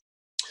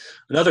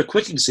 Another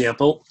quick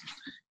example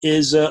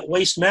is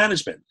waste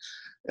management.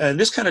 And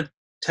this kind of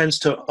tends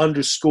to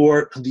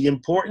underscore the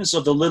importance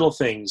of the little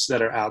things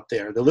that are out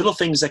there, the little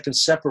things that can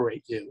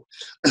separate you.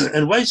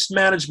 And waste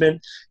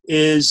management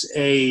is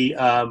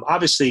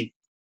obviously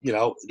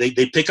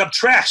they pick up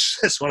trash.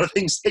 That's one of the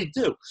things they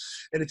do.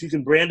 And if you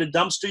can brand a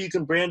dumpster, you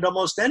can brand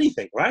almost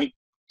anything, right?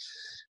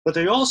 But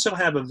they also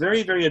have a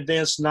very, very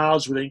advanced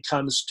knowledge when it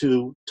comes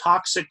to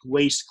toxic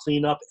waste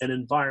cleanup and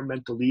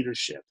environmental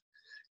leadership.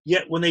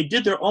 Yet when they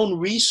did their own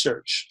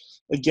research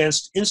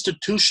against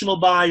institutional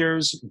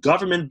buyers,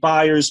 government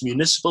buyers,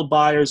 municipal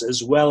buyers,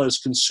 as well as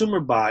consumer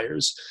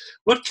buyers,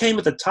 what came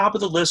at the top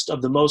of the list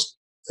of the most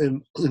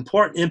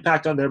important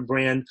impact on their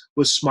brand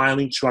was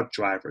smiling truck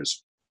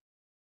drivers.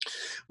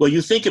 Well,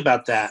 you think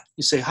about that.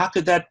 You say, how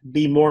could that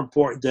be more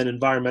important than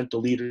environmental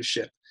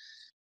leadership?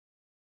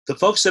 The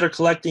folks that are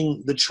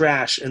collecting the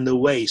trash and the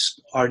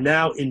waste are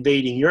now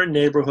invading your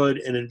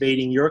neighborhood and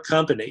invading your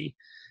company.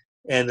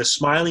 And the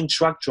smiling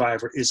truck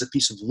driver is a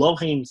piece of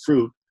low-hanging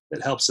fruit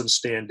that helps them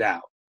stand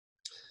out.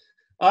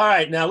 All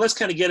right, now let's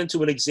kind of get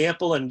into an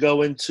example and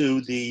go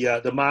into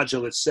the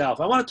module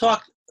itself. I want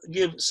to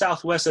give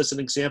Southwest as an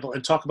example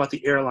and talk about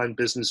the airline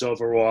business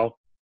overall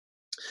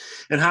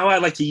and how I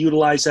like to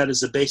utilize that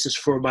as a basis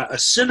for a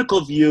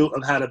cynical view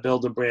of how to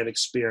build a brand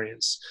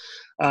experience.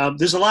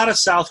 There's a lot of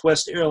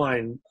Southwest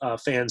airline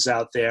fans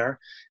out there.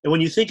 And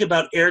when you think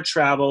about air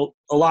travel,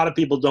 a lot of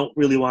people don't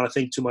really want to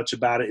think too much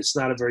about it. It's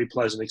not a very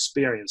pleasant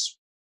experience.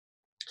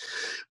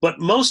 But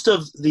most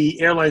of the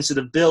airlines that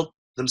have built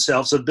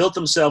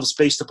themselves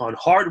based upon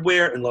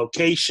hardware and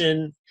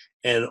location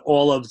and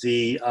all of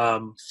the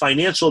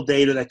financial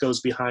data that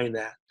goes behind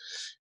that.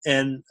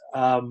 And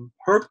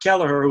Herb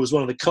Kelleher, who was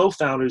one of the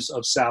co-founders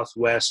of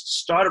Southwest,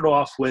 started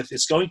off with,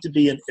 it's going to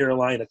be an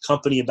airline, a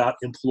company about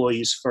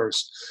employees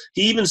first.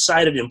 He even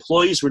cited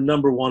employees were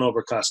number one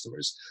over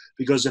customers,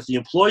 because if the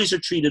employees are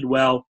treated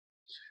well,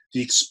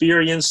 the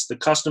experience, the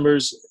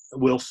customers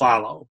will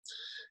follow.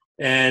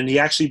 And he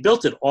actually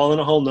built it all in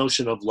a whole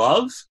notion of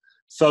love,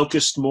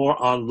 focused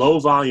more on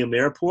low-volume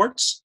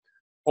airports.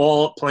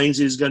 All planes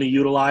he's going to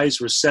utilize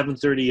were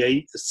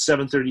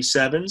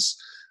 737s.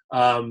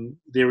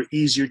 They were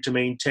easier to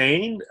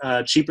maintain,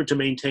 cheaper to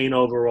maintain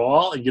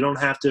overall, and you don't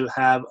have to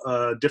have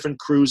different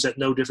crews that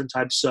know different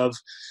types of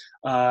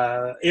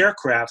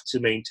aircraft to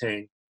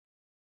maintain.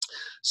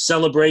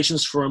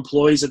 Celebrations for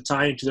employees that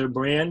tie into their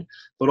brand,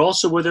 but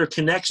also where their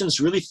connections,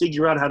 really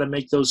figure out how to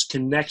make those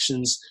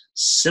connections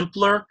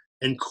simpler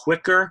and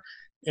quicker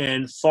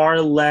and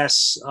far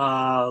less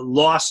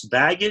lost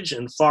baggage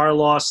and far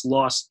less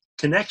lost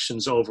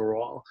connections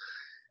overall.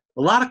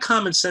 A lot of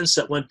common sense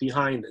that went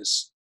behind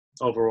this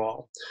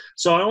overall.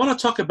 So I want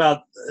to talk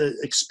about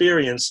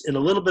experience in a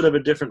little bit of a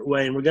different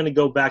way, and we're going to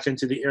go back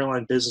into the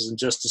airline business in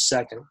just a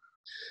second.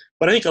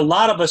 But I think a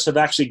lot of us have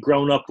actually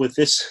grown up with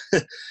this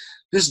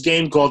this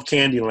game called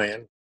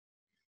Candyland.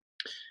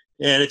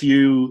 And if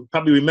you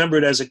probably remember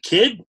it as a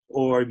kid,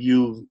 or if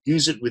you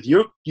use it with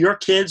your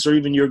kids or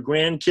even your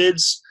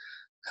grandkids,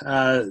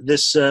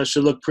 this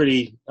should look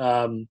pretty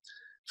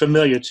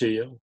familiar to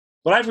you.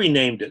 But I've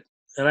renamed it,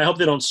 and I hope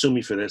they don't sue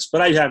me for this,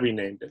 but I have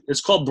renamed it.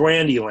 It's called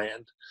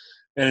Brandyland.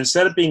 And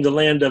instead of being the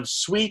land of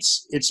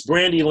sweets, it's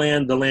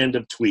Brandyland, the land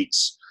of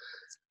tweets.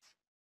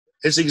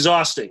 It's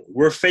exhausting.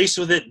 We're faced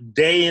with it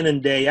day in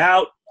and day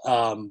out.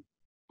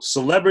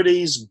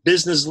 Celebrities,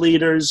 business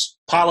leaders,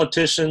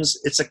 politicians,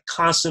 it's a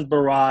constant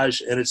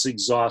barrage, and it's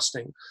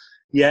exhausting.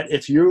 Yet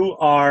if you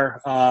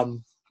are a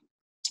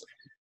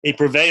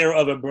purveyor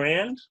of a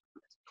brand,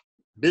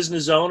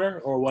 business owner,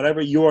 or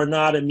whatever, you are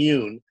not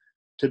immune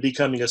to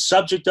becoming a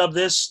subject of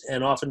this,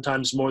 and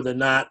oftentimes more than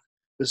not,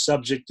 the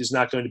subject is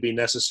not going to be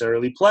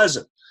necessarily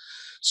pleasant.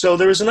 So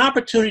there is an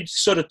opportunity to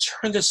sort of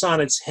turn this on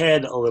its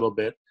head a little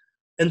bit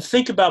and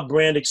think about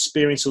brand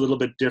experience a little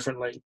bit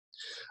differently.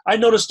 I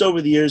noticed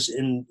over the years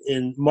in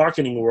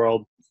marketing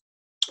world,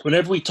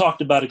 whenever we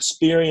talked about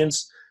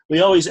experience,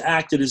 we always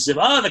acted as if,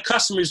 the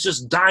customer is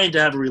just dying to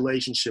have a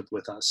relationship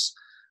with us.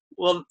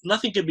 Well,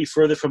 nothing could be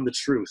further from the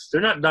truth.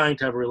 They're not dying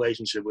to have a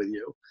relationship with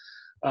you.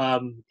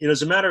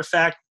 As a matter of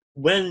fact,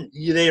 when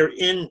you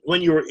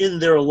were in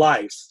their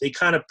life, they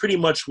kind of pretty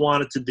much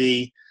want it to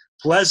be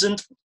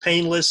pleasant,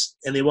 painless,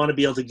 and they want to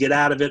be able to get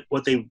out of it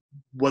what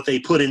they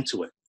put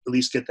into it, at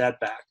least get that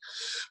back.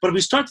 But if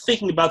we start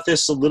thinking about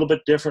this a little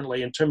bit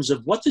differently in terms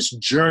of what this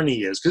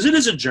journey is, because it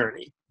is a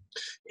journey,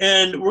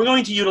 and we're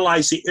going to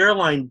utilize the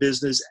airline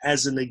business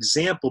as an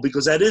example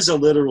because that is a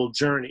literal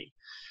journey.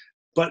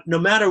 But no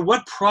matter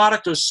what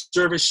product or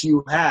service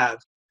you have,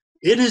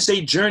 it is a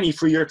journey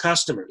for your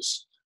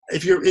customers.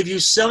 If you're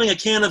selling a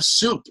can of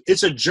soup,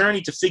 it's a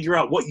journey to figure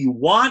out what you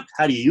want,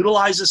 how do you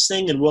utilize this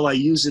thing, and will I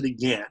use it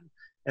again?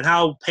 And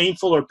how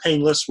painful or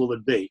painless will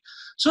it be?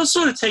 So let's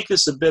sort of take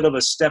this a bit of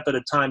a step at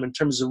a time in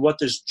terms of what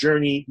this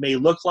journey may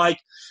look like.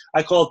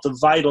 I call it the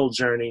vital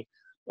journey,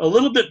 a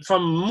little bit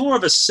from more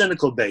of a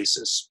cynical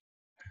basis.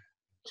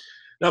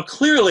 Now,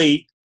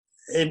 clearly,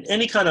 in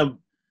any kind of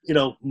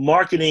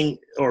marketing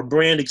or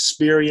brand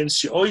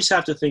experience, you always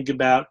have to think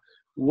about,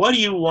 what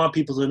do you want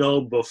people to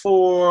know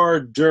before,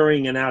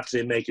 during, and after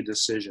they make a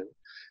decision?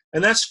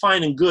 And that's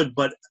fine and good,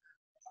 but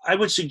I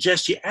would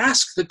suggest you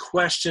ask the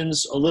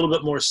questions a little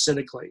bit more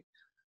cynically.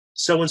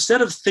 So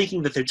instead of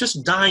thinking that they're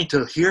just dying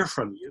to hear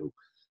from you,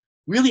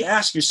 really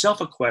ask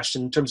yourself a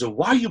question in terms of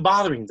why are you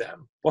bothering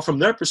them? Or from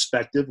their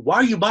perspective, why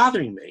are you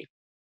bothering me?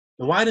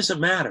 And why does it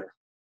matter?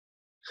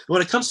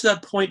 When it comes to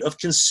that point of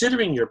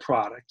considering your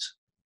product,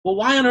 well,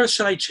 why on earth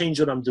should I change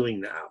what I'm doing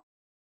now?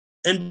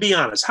 And be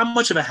honest, how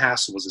much of a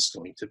hassle is this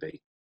going to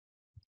be?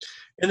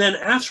 And then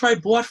after I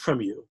bought from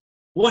you,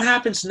 what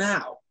happens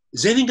now?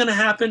 Is anything going to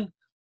happen?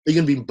 Are you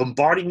going to be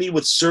bombarding me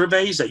with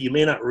surveys that you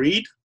may not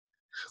read?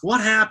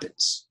 What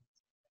happens?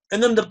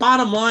 And then the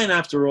bottom line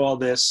after all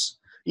this,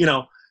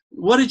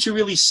 what did you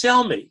really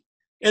sell me?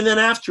 And then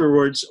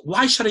afterwards,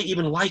 why should I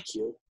even like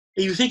you?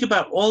 And you think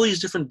about all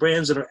these different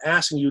brands that are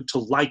asking you to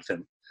like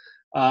them.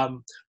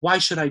 Why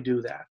should I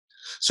do that?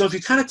 So if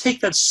you kind of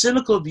take that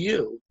cynical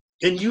view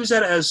and use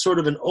that as sort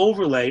of an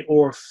overlay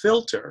or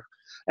filter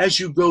as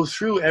you go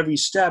through every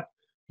step,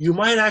 you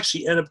might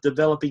actually end up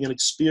developing an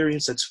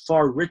experience that's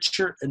far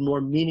richer and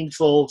more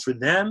meaningful for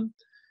them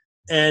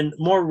and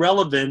more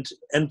relevant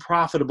and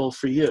profitable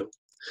for you.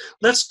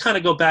 Let's kind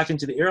of go back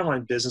into the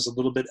airline business a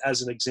little bit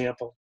as an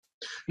example.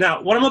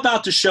 Now, what I'm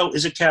about to show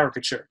is a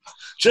caricature.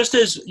 Just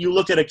as you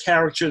look at a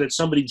caricature that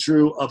somebody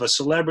drew of a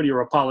celebrity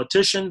or a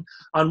politician,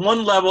 on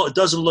one level, it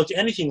doesn't look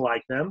anything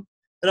like them.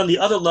 And on the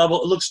other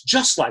level, it looks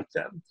just like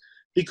them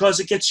because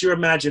it gets your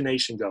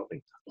imagination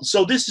going.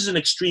 So this is an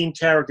extreme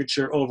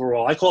caricature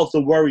overall. I call it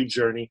the worry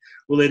journey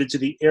related to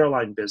the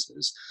airline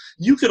business.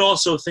 You could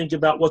also think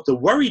about what the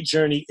worry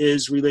journey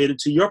is related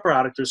to your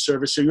product or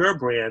service or your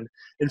brand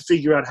and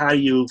figure out how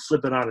you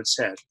flip it on its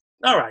head.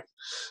 All right.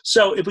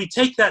 So if we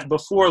take that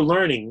before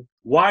learning,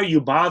 why are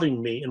you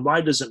bothering me and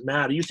why does it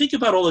matter? You think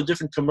about all the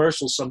different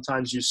commercials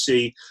sometimes you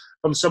see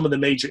from some of the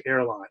major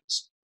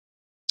airlines.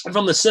 And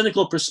from the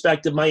cynical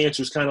perspective, my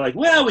answer is kind of like,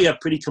 well, we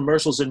have pretty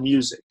commercials and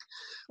music,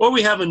 or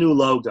we have a new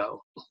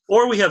logo,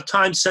 or we have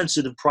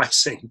time-sensitive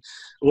pricing,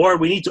 or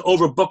we need to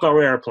overbook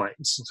our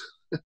airplanes.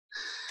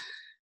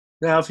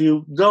 Now, if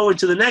you go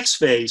into the next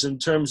phase in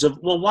terms of,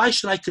 well, why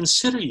should I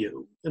consider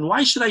you? And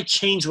why should I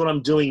change what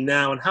I'm doing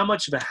now? And how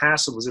much of a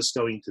hassle is this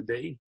going to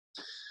be?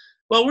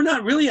 Well, we're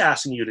not really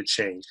asking you to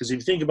change, because if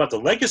you think about the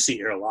legacy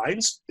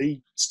airlines,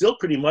 they still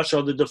pretty much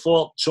are the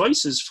default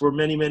choices for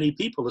many, many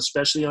people,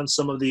 especially on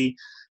some of the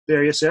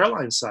various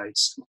airline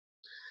sites.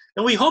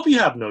 And we hope you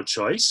have no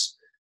choice.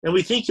 And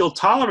we think you'll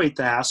tolerate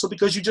the hassle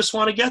because you just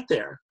want to get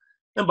there.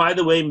 And by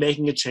the way,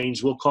 making a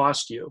change will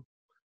cost you.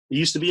 It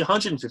used to be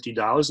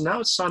 $150, and now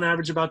it's on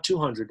average about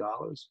 $200.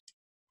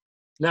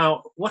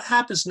 Now, what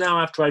happens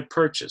now after I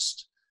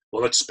purchased?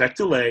 Well, expect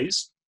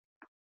delays,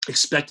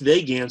 expect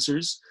vague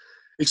answers,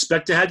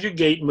 expect to have your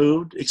gate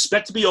moved,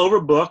 expect to be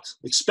overbooked,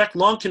 expect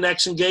long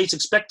connection gates,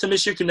 expect to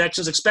miss your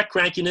connections, expect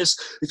crankiness,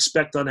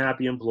 expect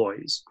unhappy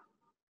employees.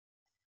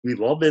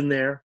 We've all been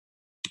there.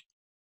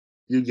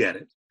 You get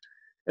it.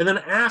 And then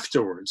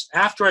afterwards,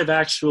 after I've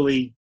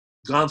actually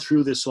gone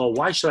through this all,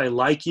 why should I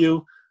like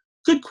you?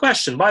 Good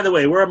question. By the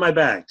way, where are my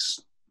bags?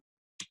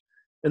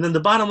 And then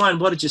the bottom line,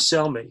 what did you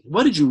sell me?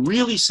 What did you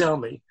really sell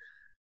me?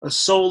 A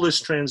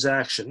soulless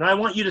transaction. Now, I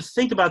want you to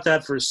think about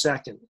that for a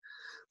second.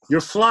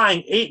 You're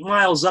flying 8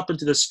 miles up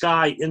into the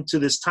sky into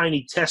this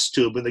tiny test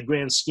tube in the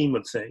grand scheme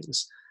of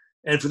things.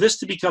 And for this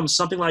to become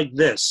something like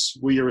this,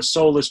 where you're a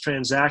soulless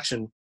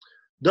transaction,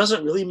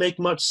 doesn't really make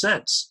much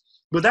sense.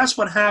 But that's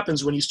what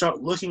happens when you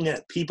start looking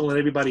at people and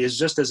everybody as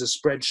just as a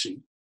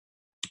spreadsheet.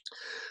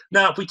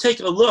 Now, if we take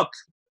a look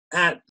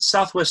at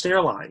Southwest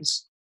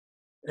Airlines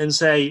and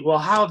say, well,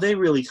 how have they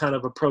really kind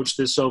of approached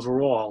this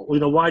overall?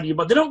 Why do you,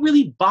 but they don't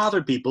really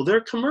bother people.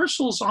 Their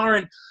commercials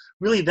aren't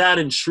really that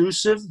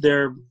intrusive.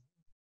 They're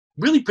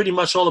really pretty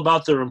much all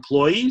about their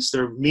employees.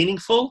 They're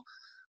meaningful.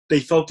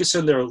 They focus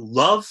on their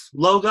love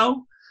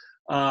logo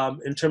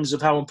in terms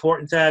of how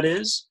important that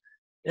is.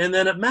 And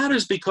then it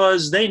matters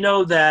because they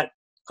know that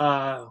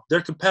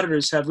their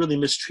competitors have really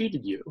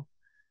mistreated you.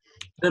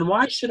 Then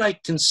why should I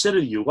consider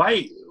you?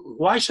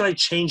 Why should I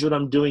change what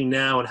I'm doing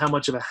now, and how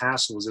much of a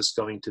hassle is this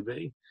going to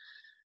be?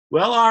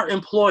 Well, our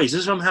employees,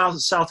 this is from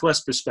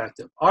Southwest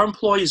perspective, our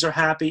employees are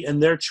happy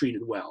and they're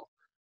treated well.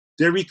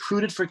 They're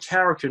recruited for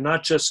character,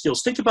 not just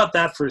skills. Think about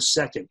that for a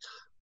second.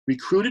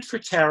 Recruited for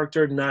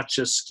character, not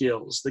just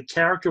skills. The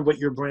character of what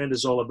your brand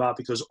is all about,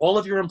 because all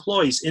of your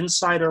employees,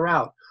 inside or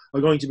out,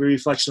 are going to be a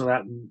reflection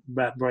of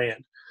that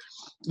brand.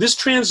 This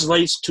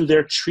translates to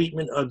their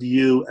treatment of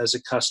you as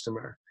a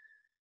customer.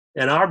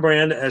 And our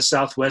brand as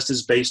Southwest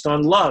is based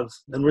on love,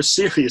 and we're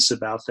serious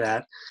about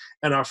that.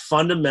 And our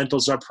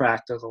fundamentals are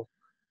practical.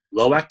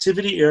 Low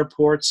activity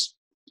airports,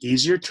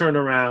 easier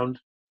turnaround,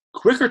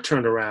 quicker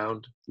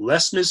turnaround,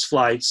 less missed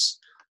flights,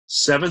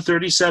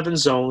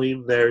 737s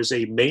only. There's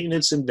a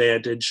maintenance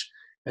advantage,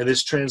 and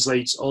this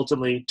translates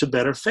ultimately to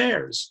better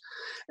fares.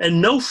 And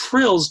no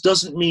frills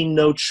doesn't mean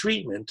no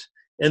treatment.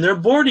 And their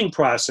boarding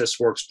process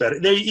works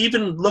better. They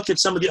even look at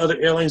some of the other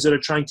airlines that are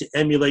trying to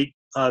emulate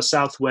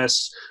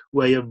Southwest's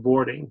way of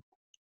boarding.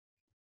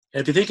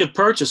 And if you think of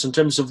purchase in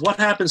terms of what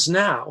happens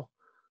now,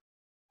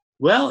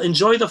 well,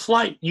 enjoy the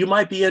flight. You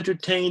might be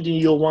entertained and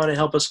you'll want to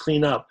help us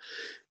clean up.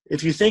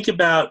 If you think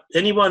about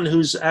anyone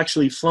who's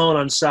actually flown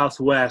on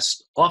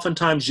Southwest,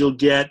 oftentimes you'll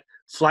get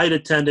flight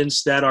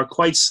attendants that are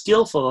quite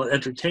skillful at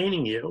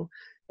entertaining you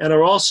and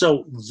are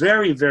also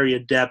very, very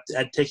adept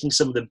at taking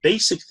some of the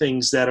basic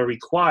things that are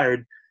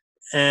required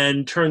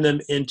and turn them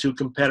into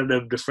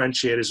competitive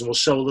differentiators. And we'll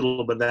show a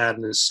little bit of that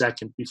in a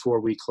second before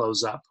we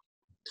close up.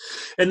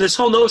 And this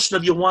whole notion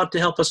of you want to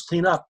help us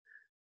clean up.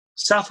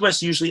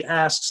 Southwest usually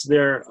asks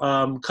their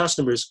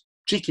customers,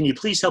 gee, can you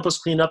please help us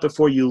clean up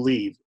before you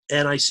leave?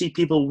 And I see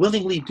people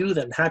willingly do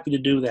that and happy to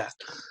do that.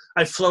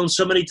 I've flown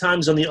so many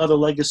times on the other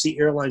legacy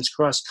airlines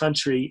cross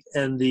country,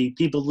 and the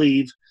people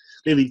leave.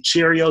 They leave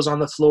Cheerios on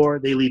the floor.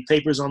 They leave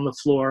papers on the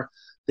floor.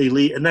 They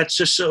leave, and that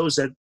just shows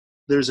that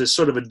there's a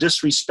sort of a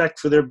disrespect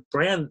for their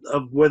brand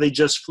of where they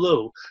just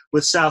flew.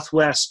 With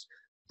Southwest,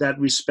 that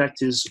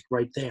respect is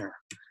right there.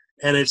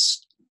 And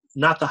it's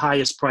not the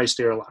highest priced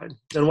airline.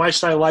 And why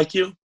should I like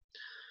you?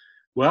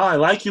 Well, I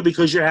like you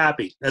because you're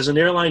happy. As an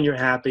airline, you're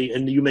happy,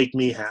 and you make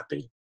me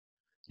happy.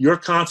 You're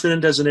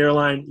confident as an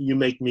airline, you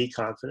make me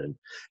confident.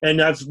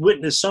 And I've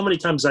witnessed so many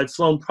times, I've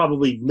flown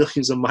probably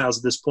millions of miles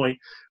at this point,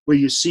 where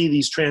you see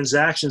these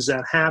transactions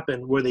that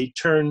happen where they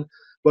turn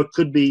what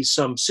could be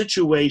some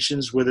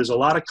situations where there's a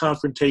lot of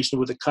confrontation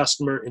with a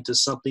customer into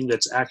something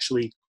that's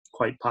actually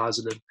quite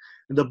positive.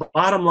 And the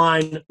bottom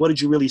line, what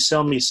did you really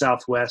sell me,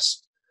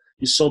 Southwest?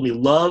 You sold me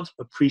love,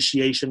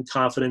 appreciation,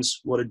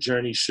 confidence, what a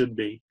journey should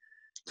be.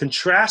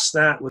 Contrast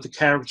that with the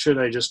caricature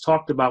that I just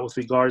talked about with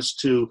regards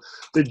to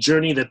the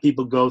journey that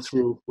people go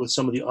through with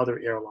some of the other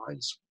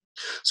airlines.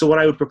 So what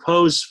I would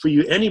propose for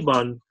you,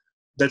 anyone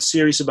that's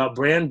serious about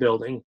brand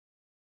building,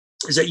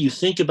 is that you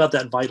think about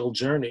that vital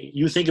journey.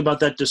 You think about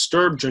that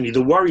disturbed journey,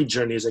 the worry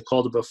journey, as I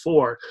called it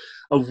before,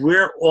 of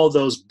where all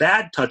those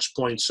bad touch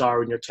points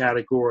are in your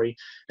category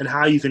and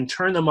how you can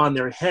turn them on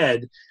their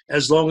head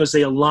as long as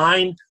they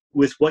align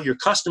with what your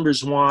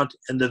customers want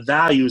and the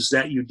values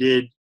that you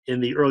did in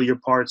the earlier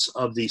parts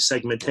of the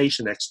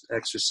segmentation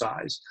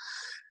exercise.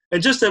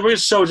 And just we're going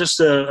to show just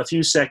a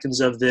few seconds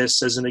of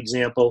this as an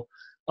example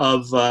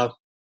of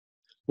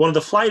one of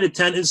the flight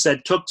attendants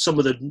that took some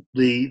of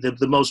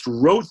the most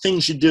rote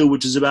things you do,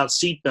 which is about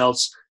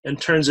seatbelts,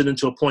 and turns it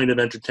into a point of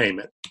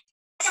entertainment.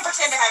 I can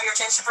pretend to have your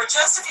attention for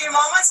just a few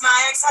moments. My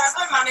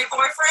ex-husband, my new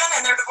boyfriend,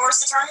 and their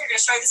divorce attorney are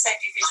going to show you the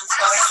safety fusions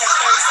code.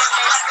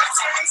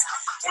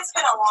 It's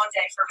been a long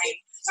day for me.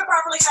 To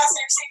properly fasten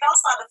your seatbelt,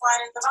 slide the flight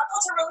into the buckle.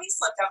 To release,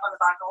 lift up on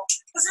the buckle.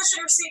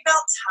 Position your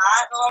seatbelt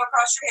tight and low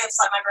across your hips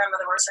like my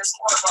grandmother wears her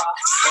support bra.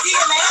 If you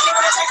get mad and you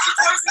want to take your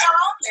toes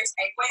down, there's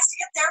 8 ways to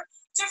get there.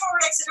 2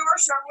 forward exit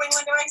doors, short wing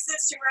window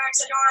exits, 2 rear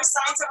exit doors,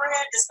 signs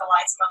overhead, disco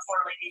lights, and a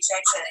 4 lead each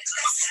exit.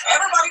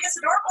 Everybody gets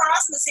a door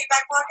prize in the seat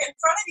back pocket in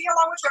front of you,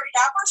 along with dirty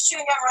diapers,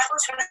 chewing gum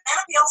wrappers,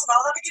 banana peels, and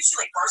all that gives you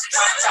leave force.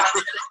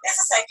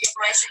 It's a safety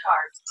information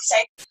card.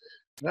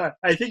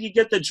 I think you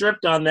get the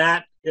drift on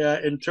that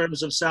in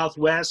terms of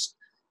Southwest.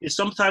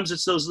 Sometimes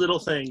it's those little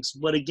things.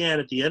 But again,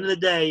 at the end of the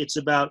day,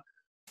 it's about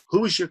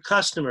who is your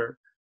customer?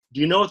 Do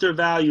you know what their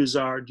values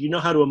are? Do you know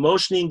how to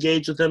emotionally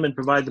engage with them and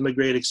provide them a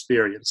great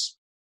experience?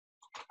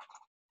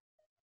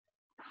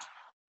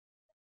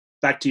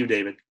 Back to you,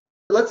 David.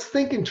 Let's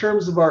think in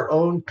terms of our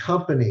own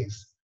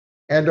companies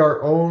and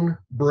our own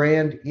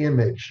brand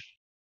image.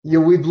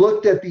 We've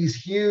looked at these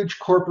huge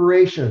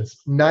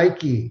corporations,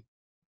 Nike,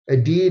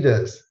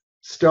 Adidas,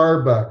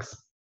 Starbucks,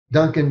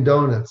 Dunkin'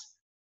 Donuts.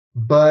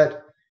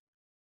 But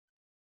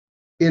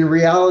in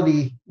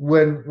reality,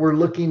 when we're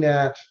looking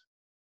at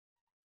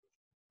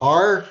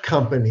our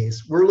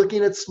companies, we're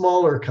looking at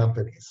smaller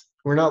companies.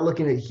 We're not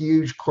looking at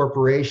huge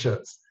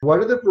corporations. What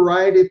are the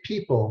variety of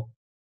people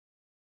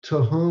to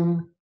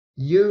whom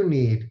you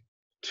need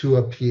to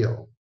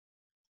appeal?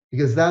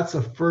 Because that's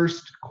a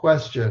first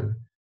question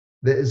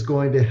that is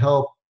going to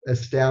help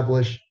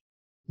establish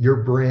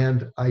your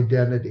brand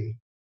identity.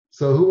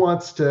 So who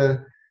wants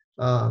to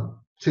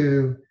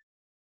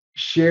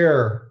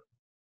share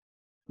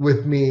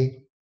with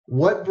me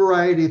what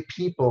variety of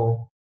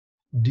people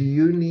do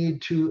you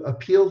need to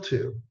appeal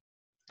to?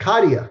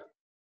 Katia,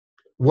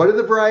 what are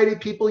the variety of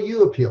people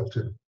you appeal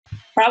to?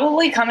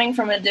 Probably coming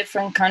from a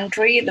different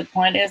country, the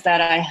point is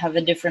that I have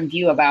a different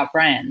view about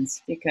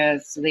brands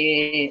because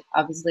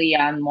obviously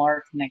I'm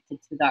more connected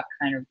to that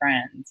kind of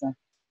brands.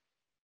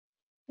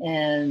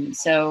 And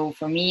so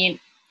for me,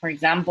 for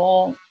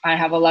example, I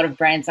have a lot of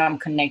brands I'm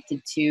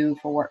connected to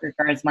for what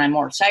regards my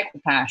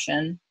motorcycle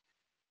passion.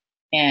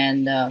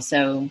 And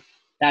so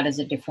that is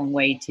a different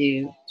way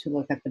to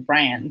look at the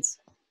brands.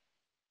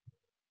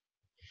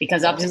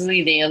 Because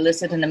obviously they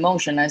elicit an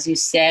emotion. As you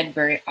said,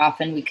 very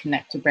often we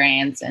connect to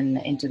brands and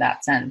into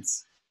that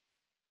sense.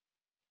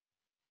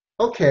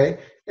 Okay.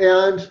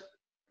 And,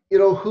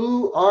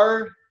 who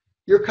are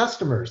your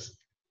customers?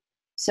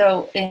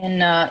 So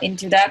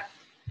into that,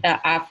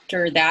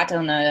 after that,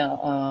 on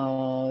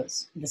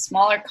the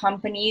smaller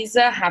companies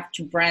have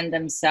to brand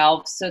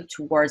themselves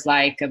towards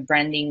like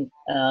branding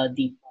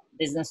the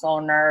business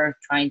owner,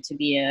 trying to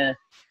be a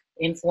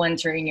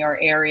influencer in your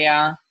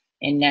area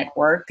and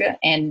network.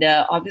 And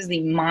obviously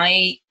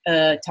my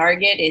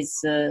target is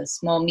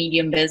small,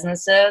 medium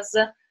businesses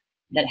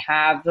that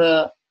have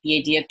the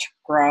idea to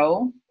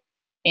grow.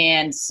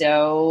 And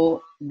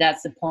so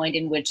that's the point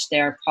in which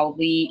they're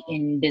probably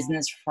in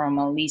business from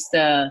at least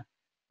a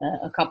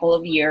couple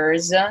of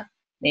years.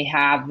 They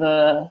have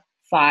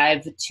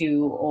 5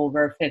 to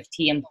over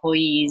 50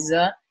 employees,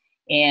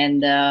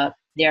 and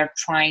they're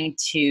trying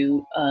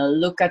to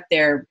look at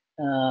their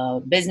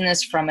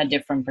business from a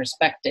different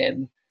perspective.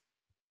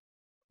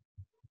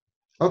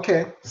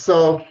 Okay,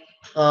 so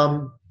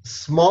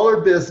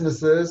smaller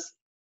businesses,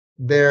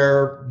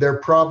 they're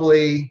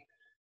probably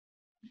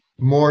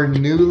more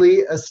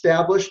newly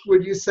established,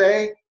 would you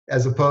say,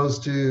 as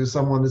opposed to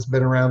someone that's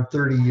been around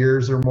 30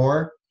 years or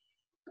more?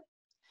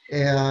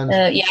 And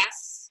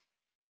yes,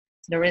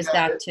 there is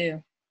that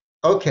too.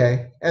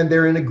 okay, and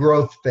they're in a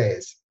growth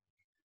phase.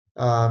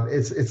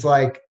 It's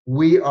like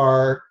we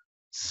are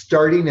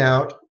starting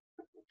out,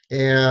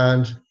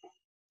 and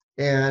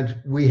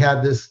we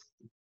have this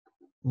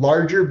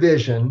larger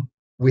vision.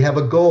 We have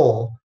a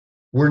goal.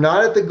 We're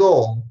not at the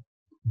goal,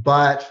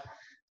 but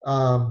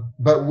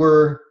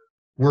we're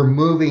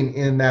moving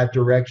in that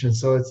direction.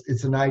 So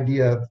it's an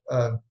idea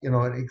of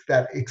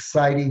that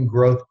exciting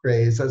growth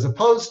phase, as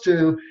opposed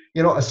to a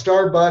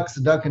Starbucks,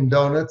 a Dunkin'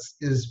 Donuts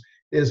is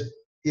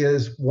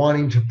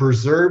wanting to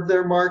preserve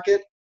their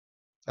market.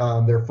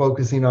 They're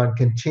focusing on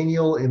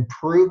continual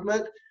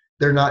improvement.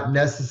 They're not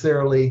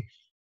necessarily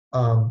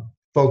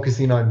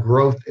focusing on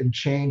growth and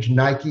change.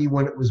 Nike,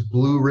 when it was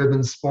Blue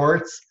Ribbon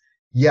Sports,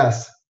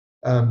 yes,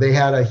 they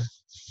had a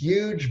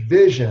huge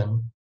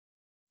vision,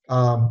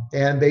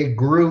 and they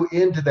grew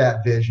into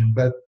that vision.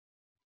 But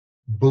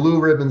Blue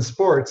Ribbon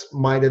Sports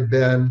might have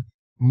been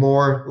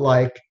more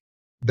like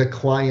the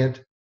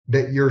client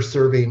that you're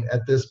serving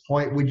at this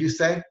point, would you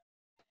say?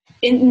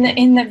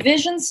 In the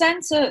vision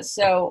sense,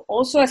 so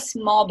also a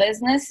small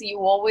business, you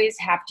always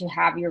have to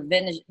have your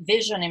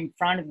vision in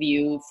front of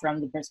you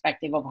from the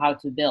perspective of how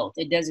to build.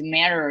 It doesn't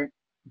matter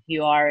if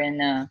you are in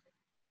a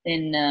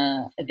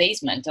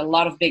basement. A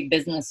lot of big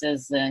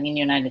businesses in the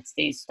United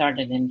States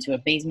started into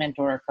a basement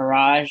or a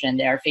garage, and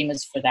they are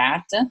famous for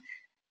that.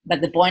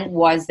 But the point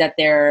was that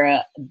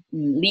their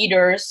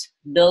leaders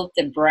built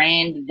a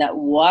brand that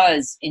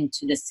was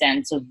into the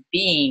sense of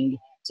being.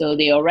 So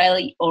they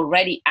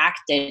already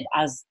acted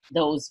as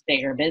those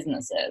bigger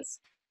businesses.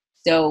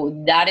 So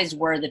that is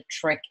where the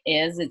trick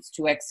is. It's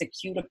to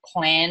execute a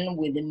plan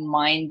with in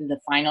mind the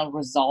final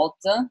result,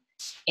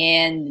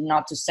 and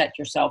not to set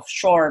yourself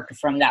short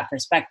from that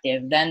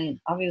perspective. Then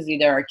obviously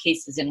there are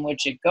cases in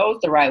which it goes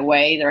the right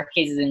way. There are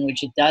cases in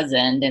which it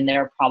doesn't, and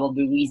there are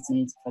probably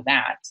reasons for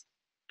that.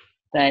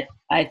 But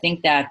I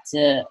think that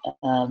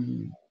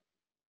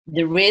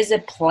there is a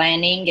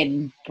planning,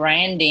 and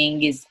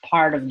branding is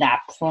part of that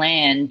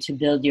plan to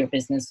build your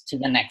business to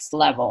the next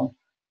level.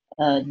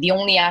 The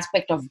only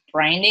aspect of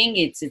branding,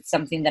 it's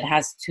something that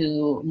has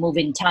to move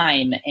in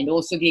time. And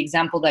also the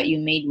example that you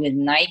made with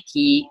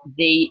Nike,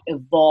 they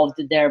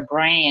evolved their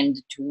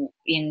brand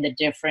in the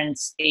different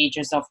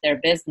stages of their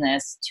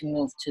business to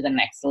move to the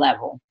next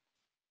level.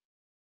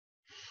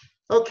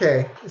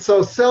 Okay,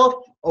 so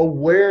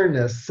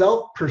self-awareness,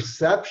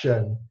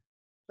 self-perception,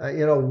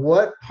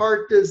 what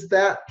part does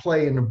that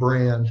play in a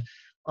brand?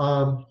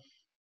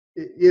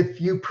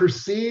 If you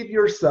perceive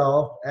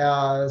yourself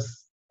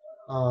as,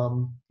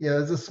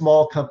 as a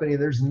small company,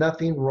 there's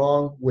nothing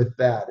wrong with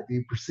that. If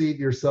you perceive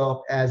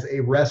yourself as a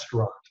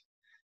restaurant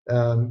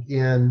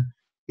in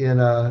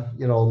a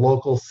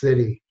local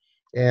city,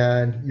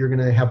 and you're going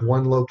to have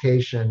one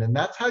location, and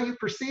that's how you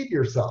perceive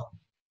yourself.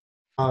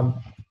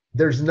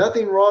 There's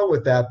nothing wrong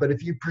with that. But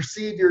if you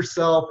perceive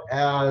yourself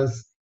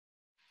as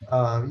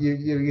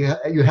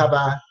you have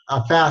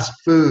a fast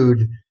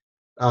food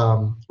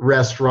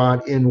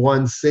restaurant in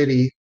one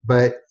city,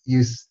 but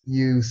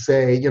you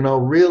say,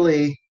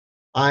 really,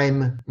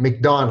 I'm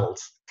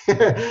McDonald's.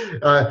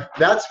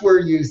 That's where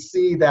you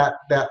see that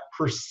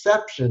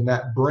perception,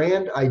 that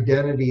brand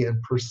identity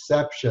and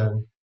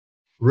perception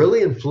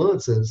really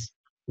influences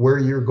where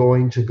you're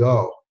going to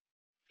go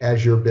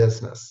as your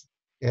business.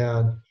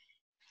 And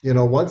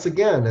once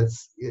again,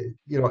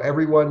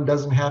 everyone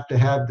doesn't have to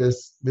have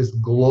this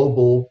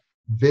global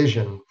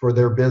vision for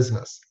their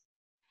business.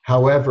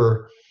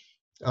 However,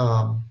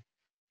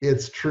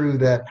 it's true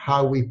that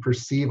how we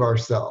perceive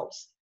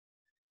ourselves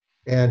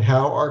and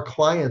how our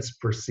clients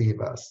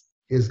perceive us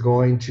is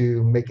going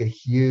to make a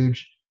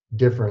huge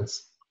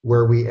difference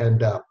where we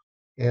end up.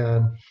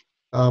 And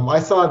I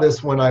saw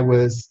this when I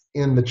was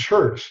in the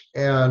church,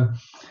 and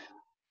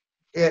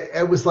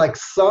it was like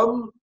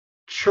some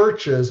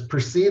churches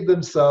perceive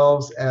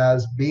themselves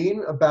as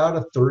being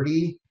about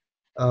 30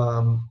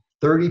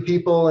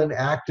 people in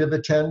active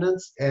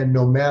attendance, and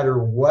no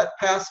matter what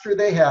pastor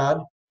they had,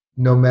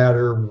 no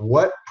matter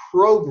what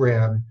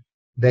program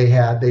they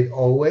had, they'd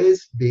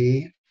always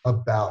be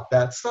about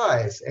that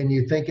size. And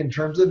you think in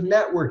terms of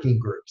networking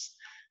groups.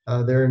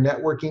 There are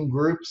networking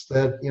groups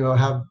that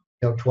have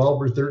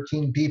 12 or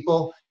 13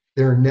 people.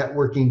 There are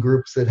networking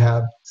groups that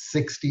have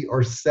 60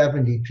 or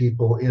 70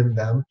 people in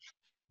them.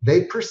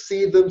 They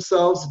perceive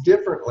themselves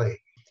differently.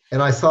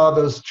 And I saw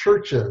those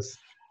churches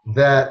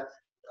that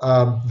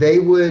they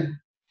would,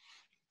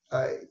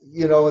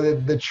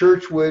 the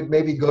church would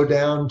maybe go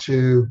down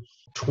to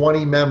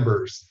 20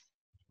 members,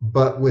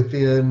 but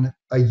within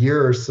a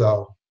year or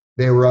so,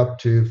 they were up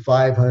to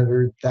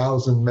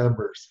 500,000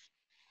 members,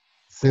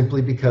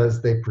 simply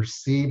because they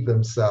perceived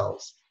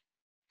themselves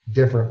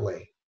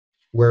differently,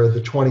 where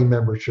the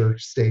 20-member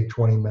church stayed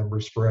 20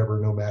 members forever,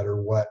 no matter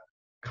what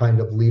kind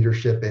of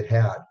leadership it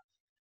had.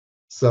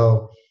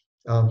 So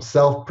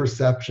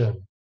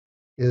self-perception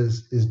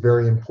is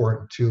very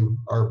important to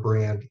our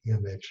brand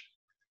image.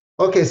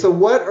 Okay, so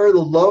what are the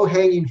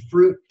low-hanging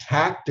fruit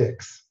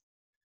tactics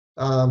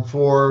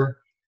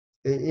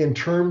in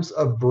terms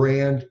of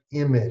brand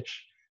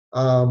image?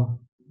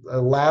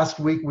 Last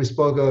week we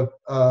spoke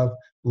of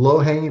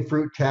low-hanging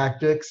fruit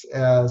tactics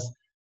as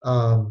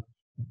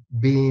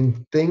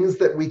being things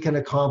that we can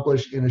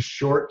accomplish in a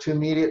short to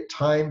immediate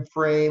time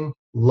frame,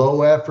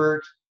 low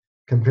effort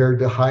compared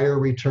to higher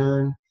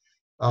return,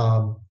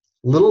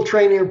 little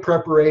training and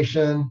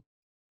preparation.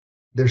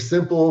 They're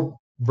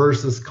simple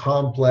versus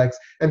complex.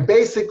 And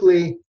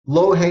basically,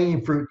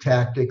 low-hanging fruit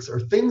tactics are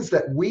things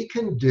that we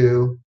can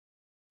do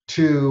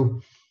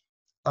to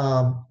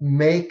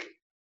make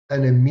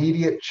an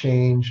immediate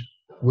change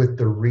with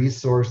the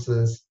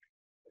resources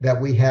that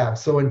we have.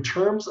 So in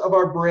terms of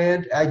our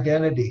brand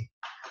identity,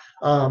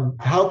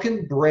 how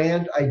can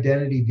brand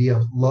identity be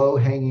a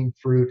low-hanging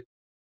fruit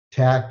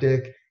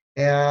tactic?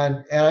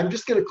 And I'm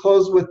just going to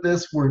close with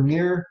this. We're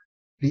near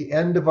the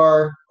end of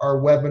our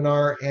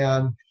webinar,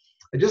 and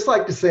I'd just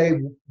like to say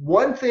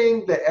one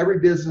thing that every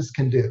business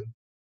can do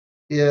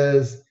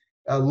is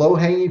a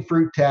low-hanging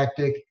fruit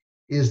tactic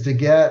is to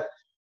get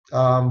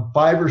 5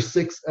 or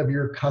 6 of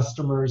your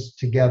customers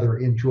together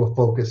into a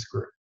focus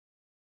group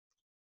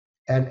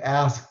and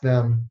ask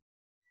them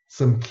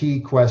some key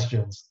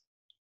questions.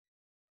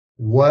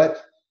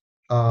 What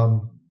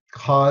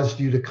caused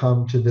you to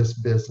come to this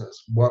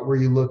business? What were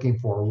you looking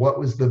for? What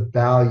was the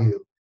value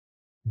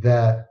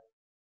that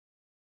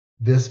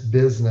this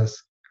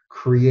business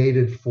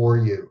created for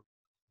you?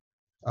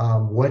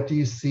 What do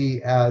you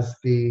see as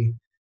the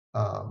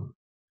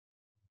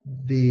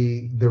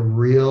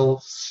real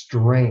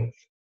strength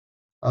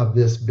of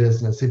this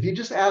business? If you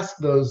just ask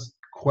those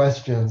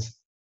questions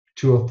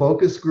to a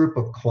focus group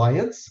of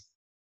clients,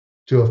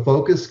 to a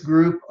focus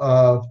group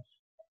of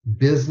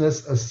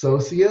business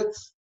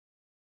associates,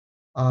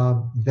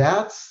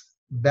 that's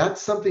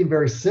something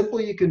very simple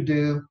you can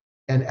do,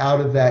 and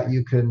out of that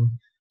you can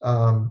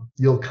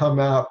you'll come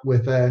out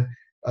with a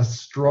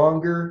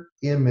stronger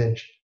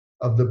image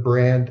of the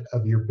brand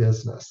of your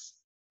business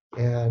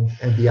and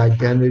the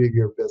identity of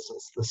your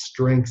business, the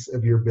strengths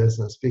of your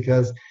business.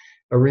 Because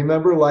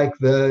remember, like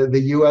the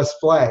US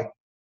flag,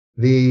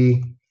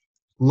 the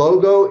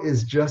logo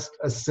is just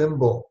a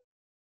symbol.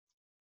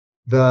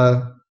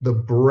 The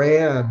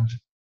brand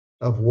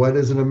of what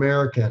is an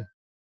American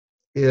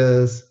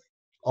is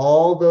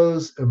all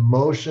those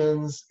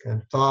emotions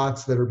and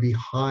thoughts that are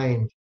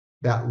behind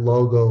that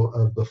logo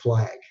of the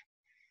flag.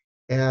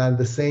 And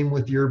the same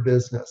with your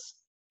business.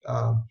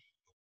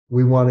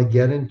 We want to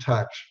get in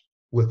touch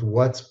with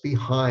what's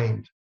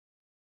behind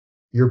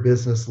your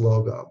business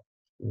logo.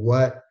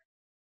 What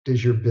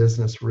does your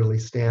business really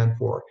stand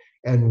for?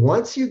 And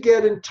once you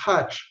get in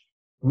touch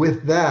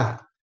with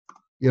that,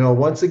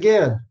 once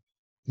again,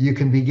 you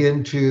can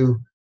begin to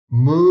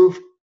move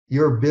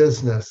your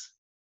business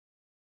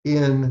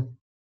in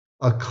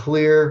a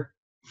clear,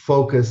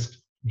 focused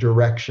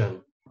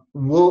direction.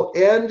 We'll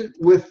end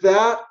with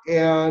that.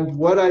 And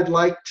what I'd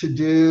like to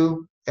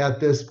do at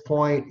this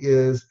point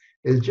is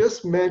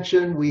just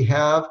mention we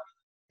have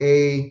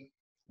a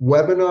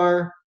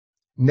webinar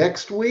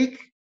next week,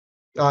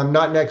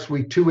 not next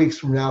week, 2 weeks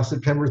from now,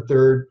 September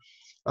 3rd,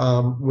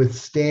 with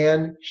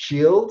Stan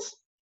Shields.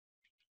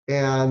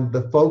 And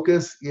the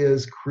focus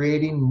is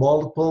creating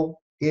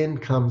multiple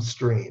income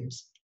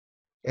streams.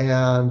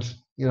 And,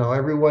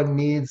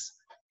 everyone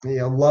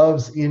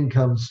loves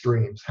income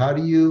streams. How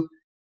do you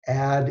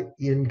add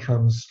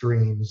income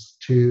streams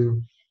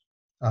to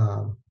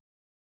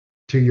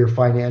your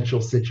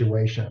financial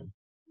situation?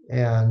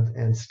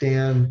 And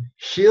Stan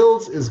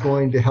Shields is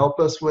going to help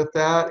us with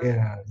that.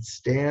 And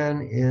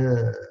Stan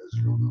is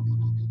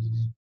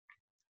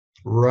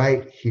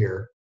right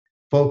here.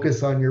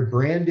 Focus on your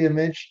brand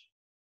image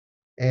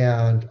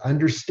and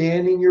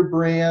understanding your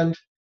brand,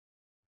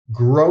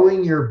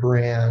 growing your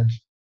brand,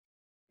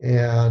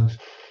 and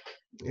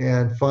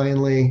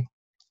finally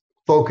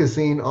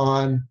focusing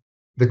on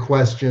the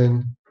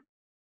question,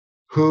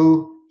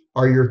 who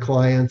are your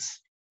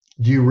clients?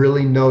 Do you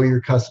really know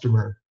your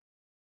customer?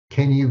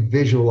 Can you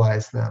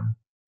visualize them?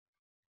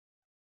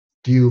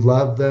 Do you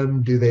love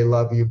them? Do they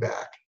love you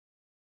back?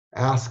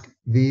 Ask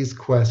these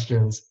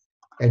questions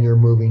and you're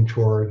moving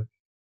toward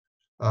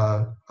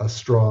a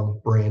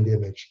strong brand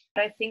image.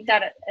 I think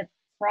that a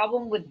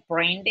problem with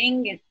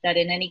branding is that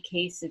in any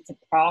case, it's a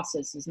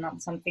process. It's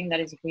not something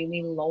that is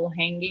really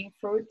low-hanging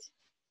fruit.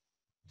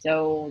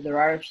 So there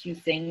are a few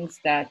things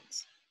that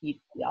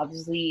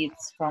obviously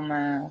it's from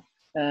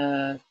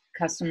a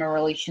customer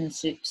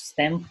relationship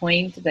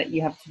standpoint that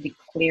you have to be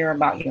clear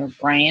about your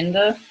brand,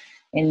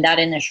 and that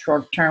in the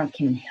short term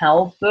can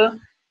help.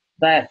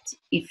 But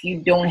if you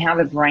don't have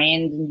a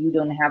brand and you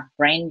don't have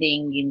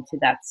branding into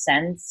that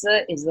sense,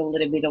 is a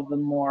little bit of a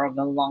more of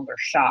a longer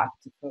shot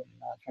from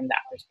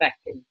that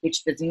perspective,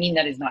 which doesn't mean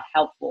that it's not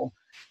helpful,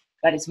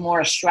 but it's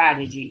more a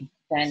strategy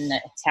than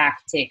a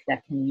tactic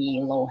that can be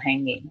low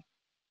hanging.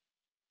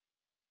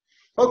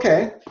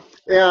 Okay,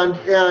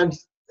 and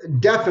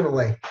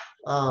definitely,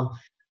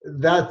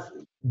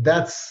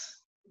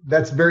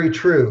 that's very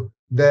true.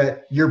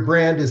 That your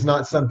brand is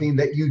not something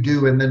that you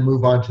do and then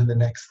move on to the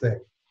next thing.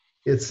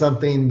 It's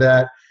something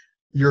that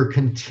you're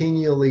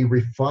continually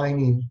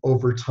refining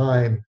over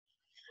time.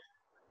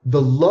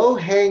 The low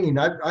hanging,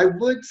 I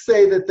would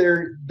say that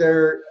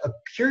there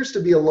appears to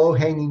be a low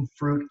hanging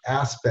fruit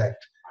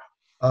aspect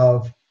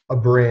of a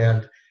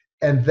brand,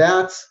 and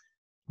that's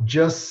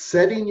just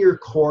setting your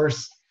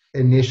course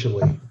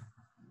initially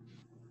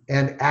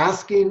and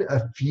asking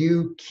a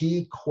few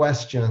key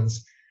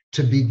questions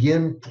to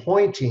begin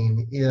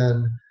pointing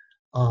in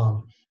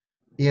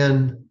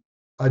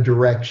a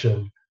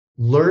direction,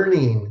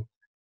 learning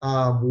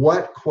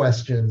what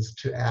questions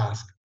to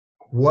ask,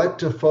 what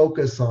to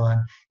focus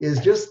on, is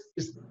just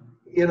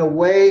in a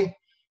way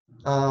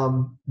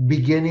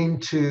beginning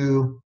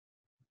to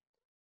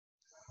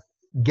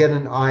get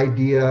an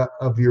idea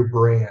of your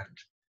brand.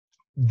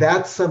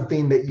 That's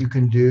something that you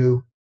can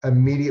do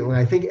immediately.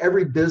 I think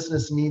every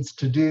business needs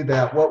to do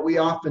that. What we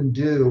often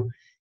do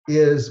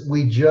is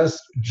we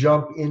just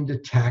jump into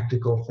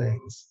tactical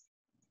things.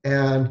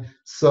 And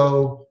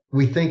so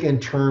we think in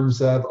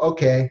terms of,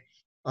 okay,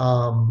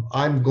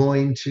 I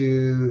need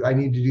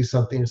to do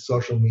something in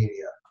social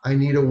media. I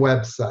need a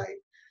website.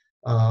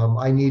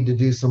 I need to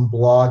do some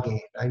blogging.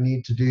 I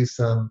need to do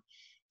some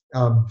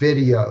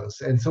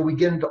videos. And so we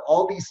get into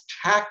all these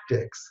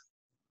tactics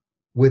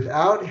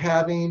without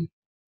having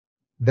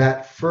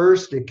that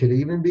first, it could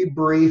even be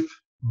brief,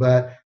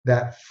 but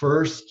that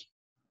first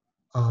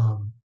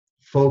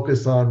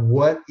focus on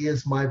what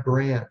is my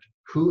brand?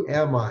 Who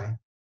am I?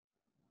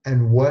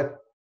 And what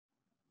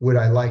would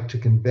I like to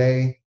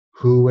convey?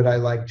 Who would I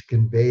like to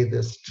convey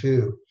this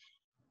to?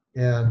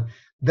 And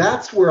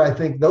that's where I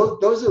think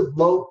those are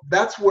low,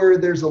 that's where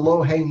there's a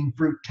low-hanging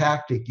fruit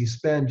tactic. You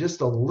spend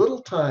just a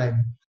little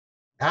time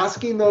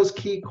asking those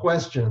key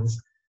questions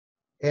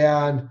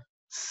and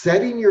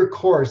setting your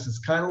course. Is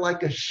kind of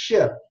like a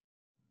ship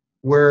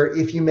where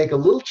if you make a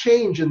little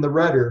change in the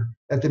rudder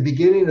at the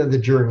beginning of the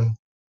journey,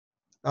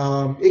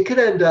 it could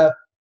end up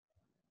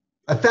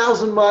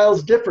 1,000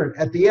 miles different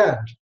at the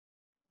end,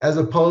 as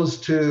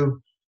opposed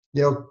to,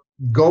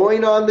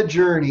 going on the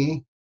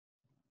journey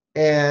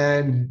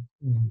and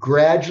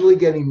gradually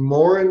getting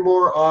more and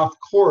more off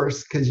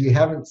course because you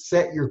haven't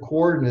set your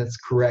coordinates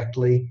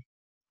correctly,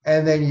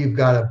 and then you've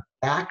got to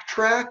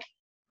backtrack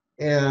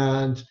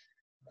and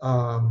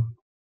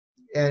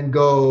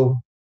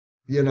go,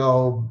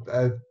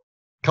 a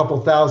couple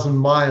thousand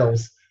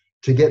miles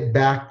to get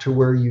back to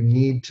where you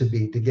need to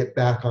be, to get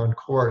back on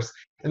course.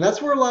 And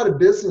that's where a lot of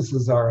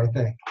businesses are, I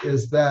think,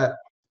 is that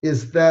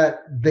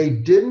they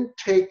didn't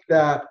take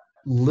that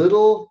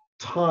little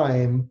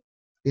time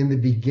in the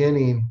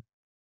beginning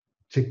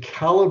to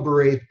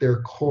calibrate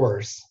their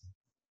course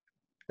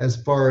as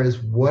far as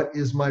what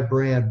is my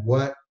brand,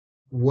 what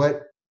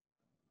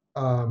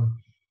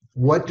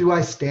do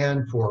I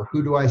stand for,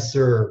 who do I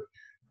serve,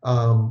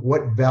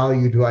 what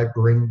value do I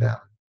bring them,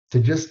 to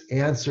just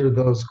answer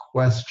those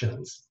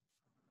questions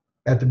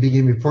at the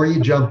beginning before you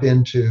jump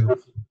into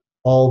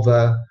all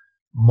the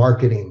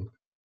marketing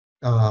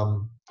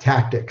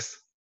tactics,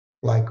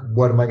 like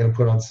what am I going to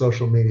put on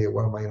social media,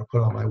 what am I going to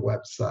put on my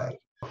website.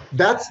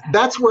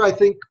 That's where I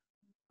think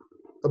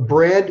a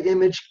brand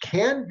image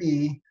can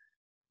be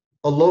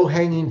a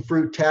low-hanging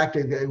fruit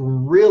tactic that will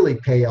really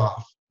pay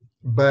off.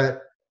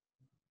 But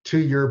to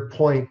your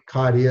point,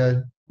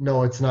 Katia,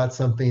 no, it's not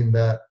something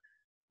that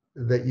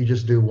you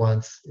just do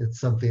once. It's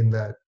something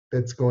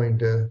that's going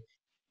to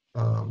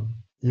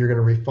you're going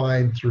to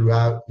refine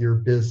throughout your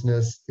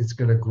business. It's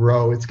going to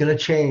grow. It's going to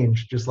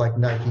change, just like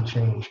Nike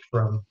changed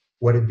from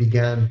what it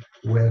began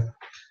with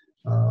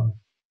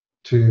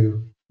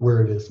to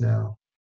where it is now.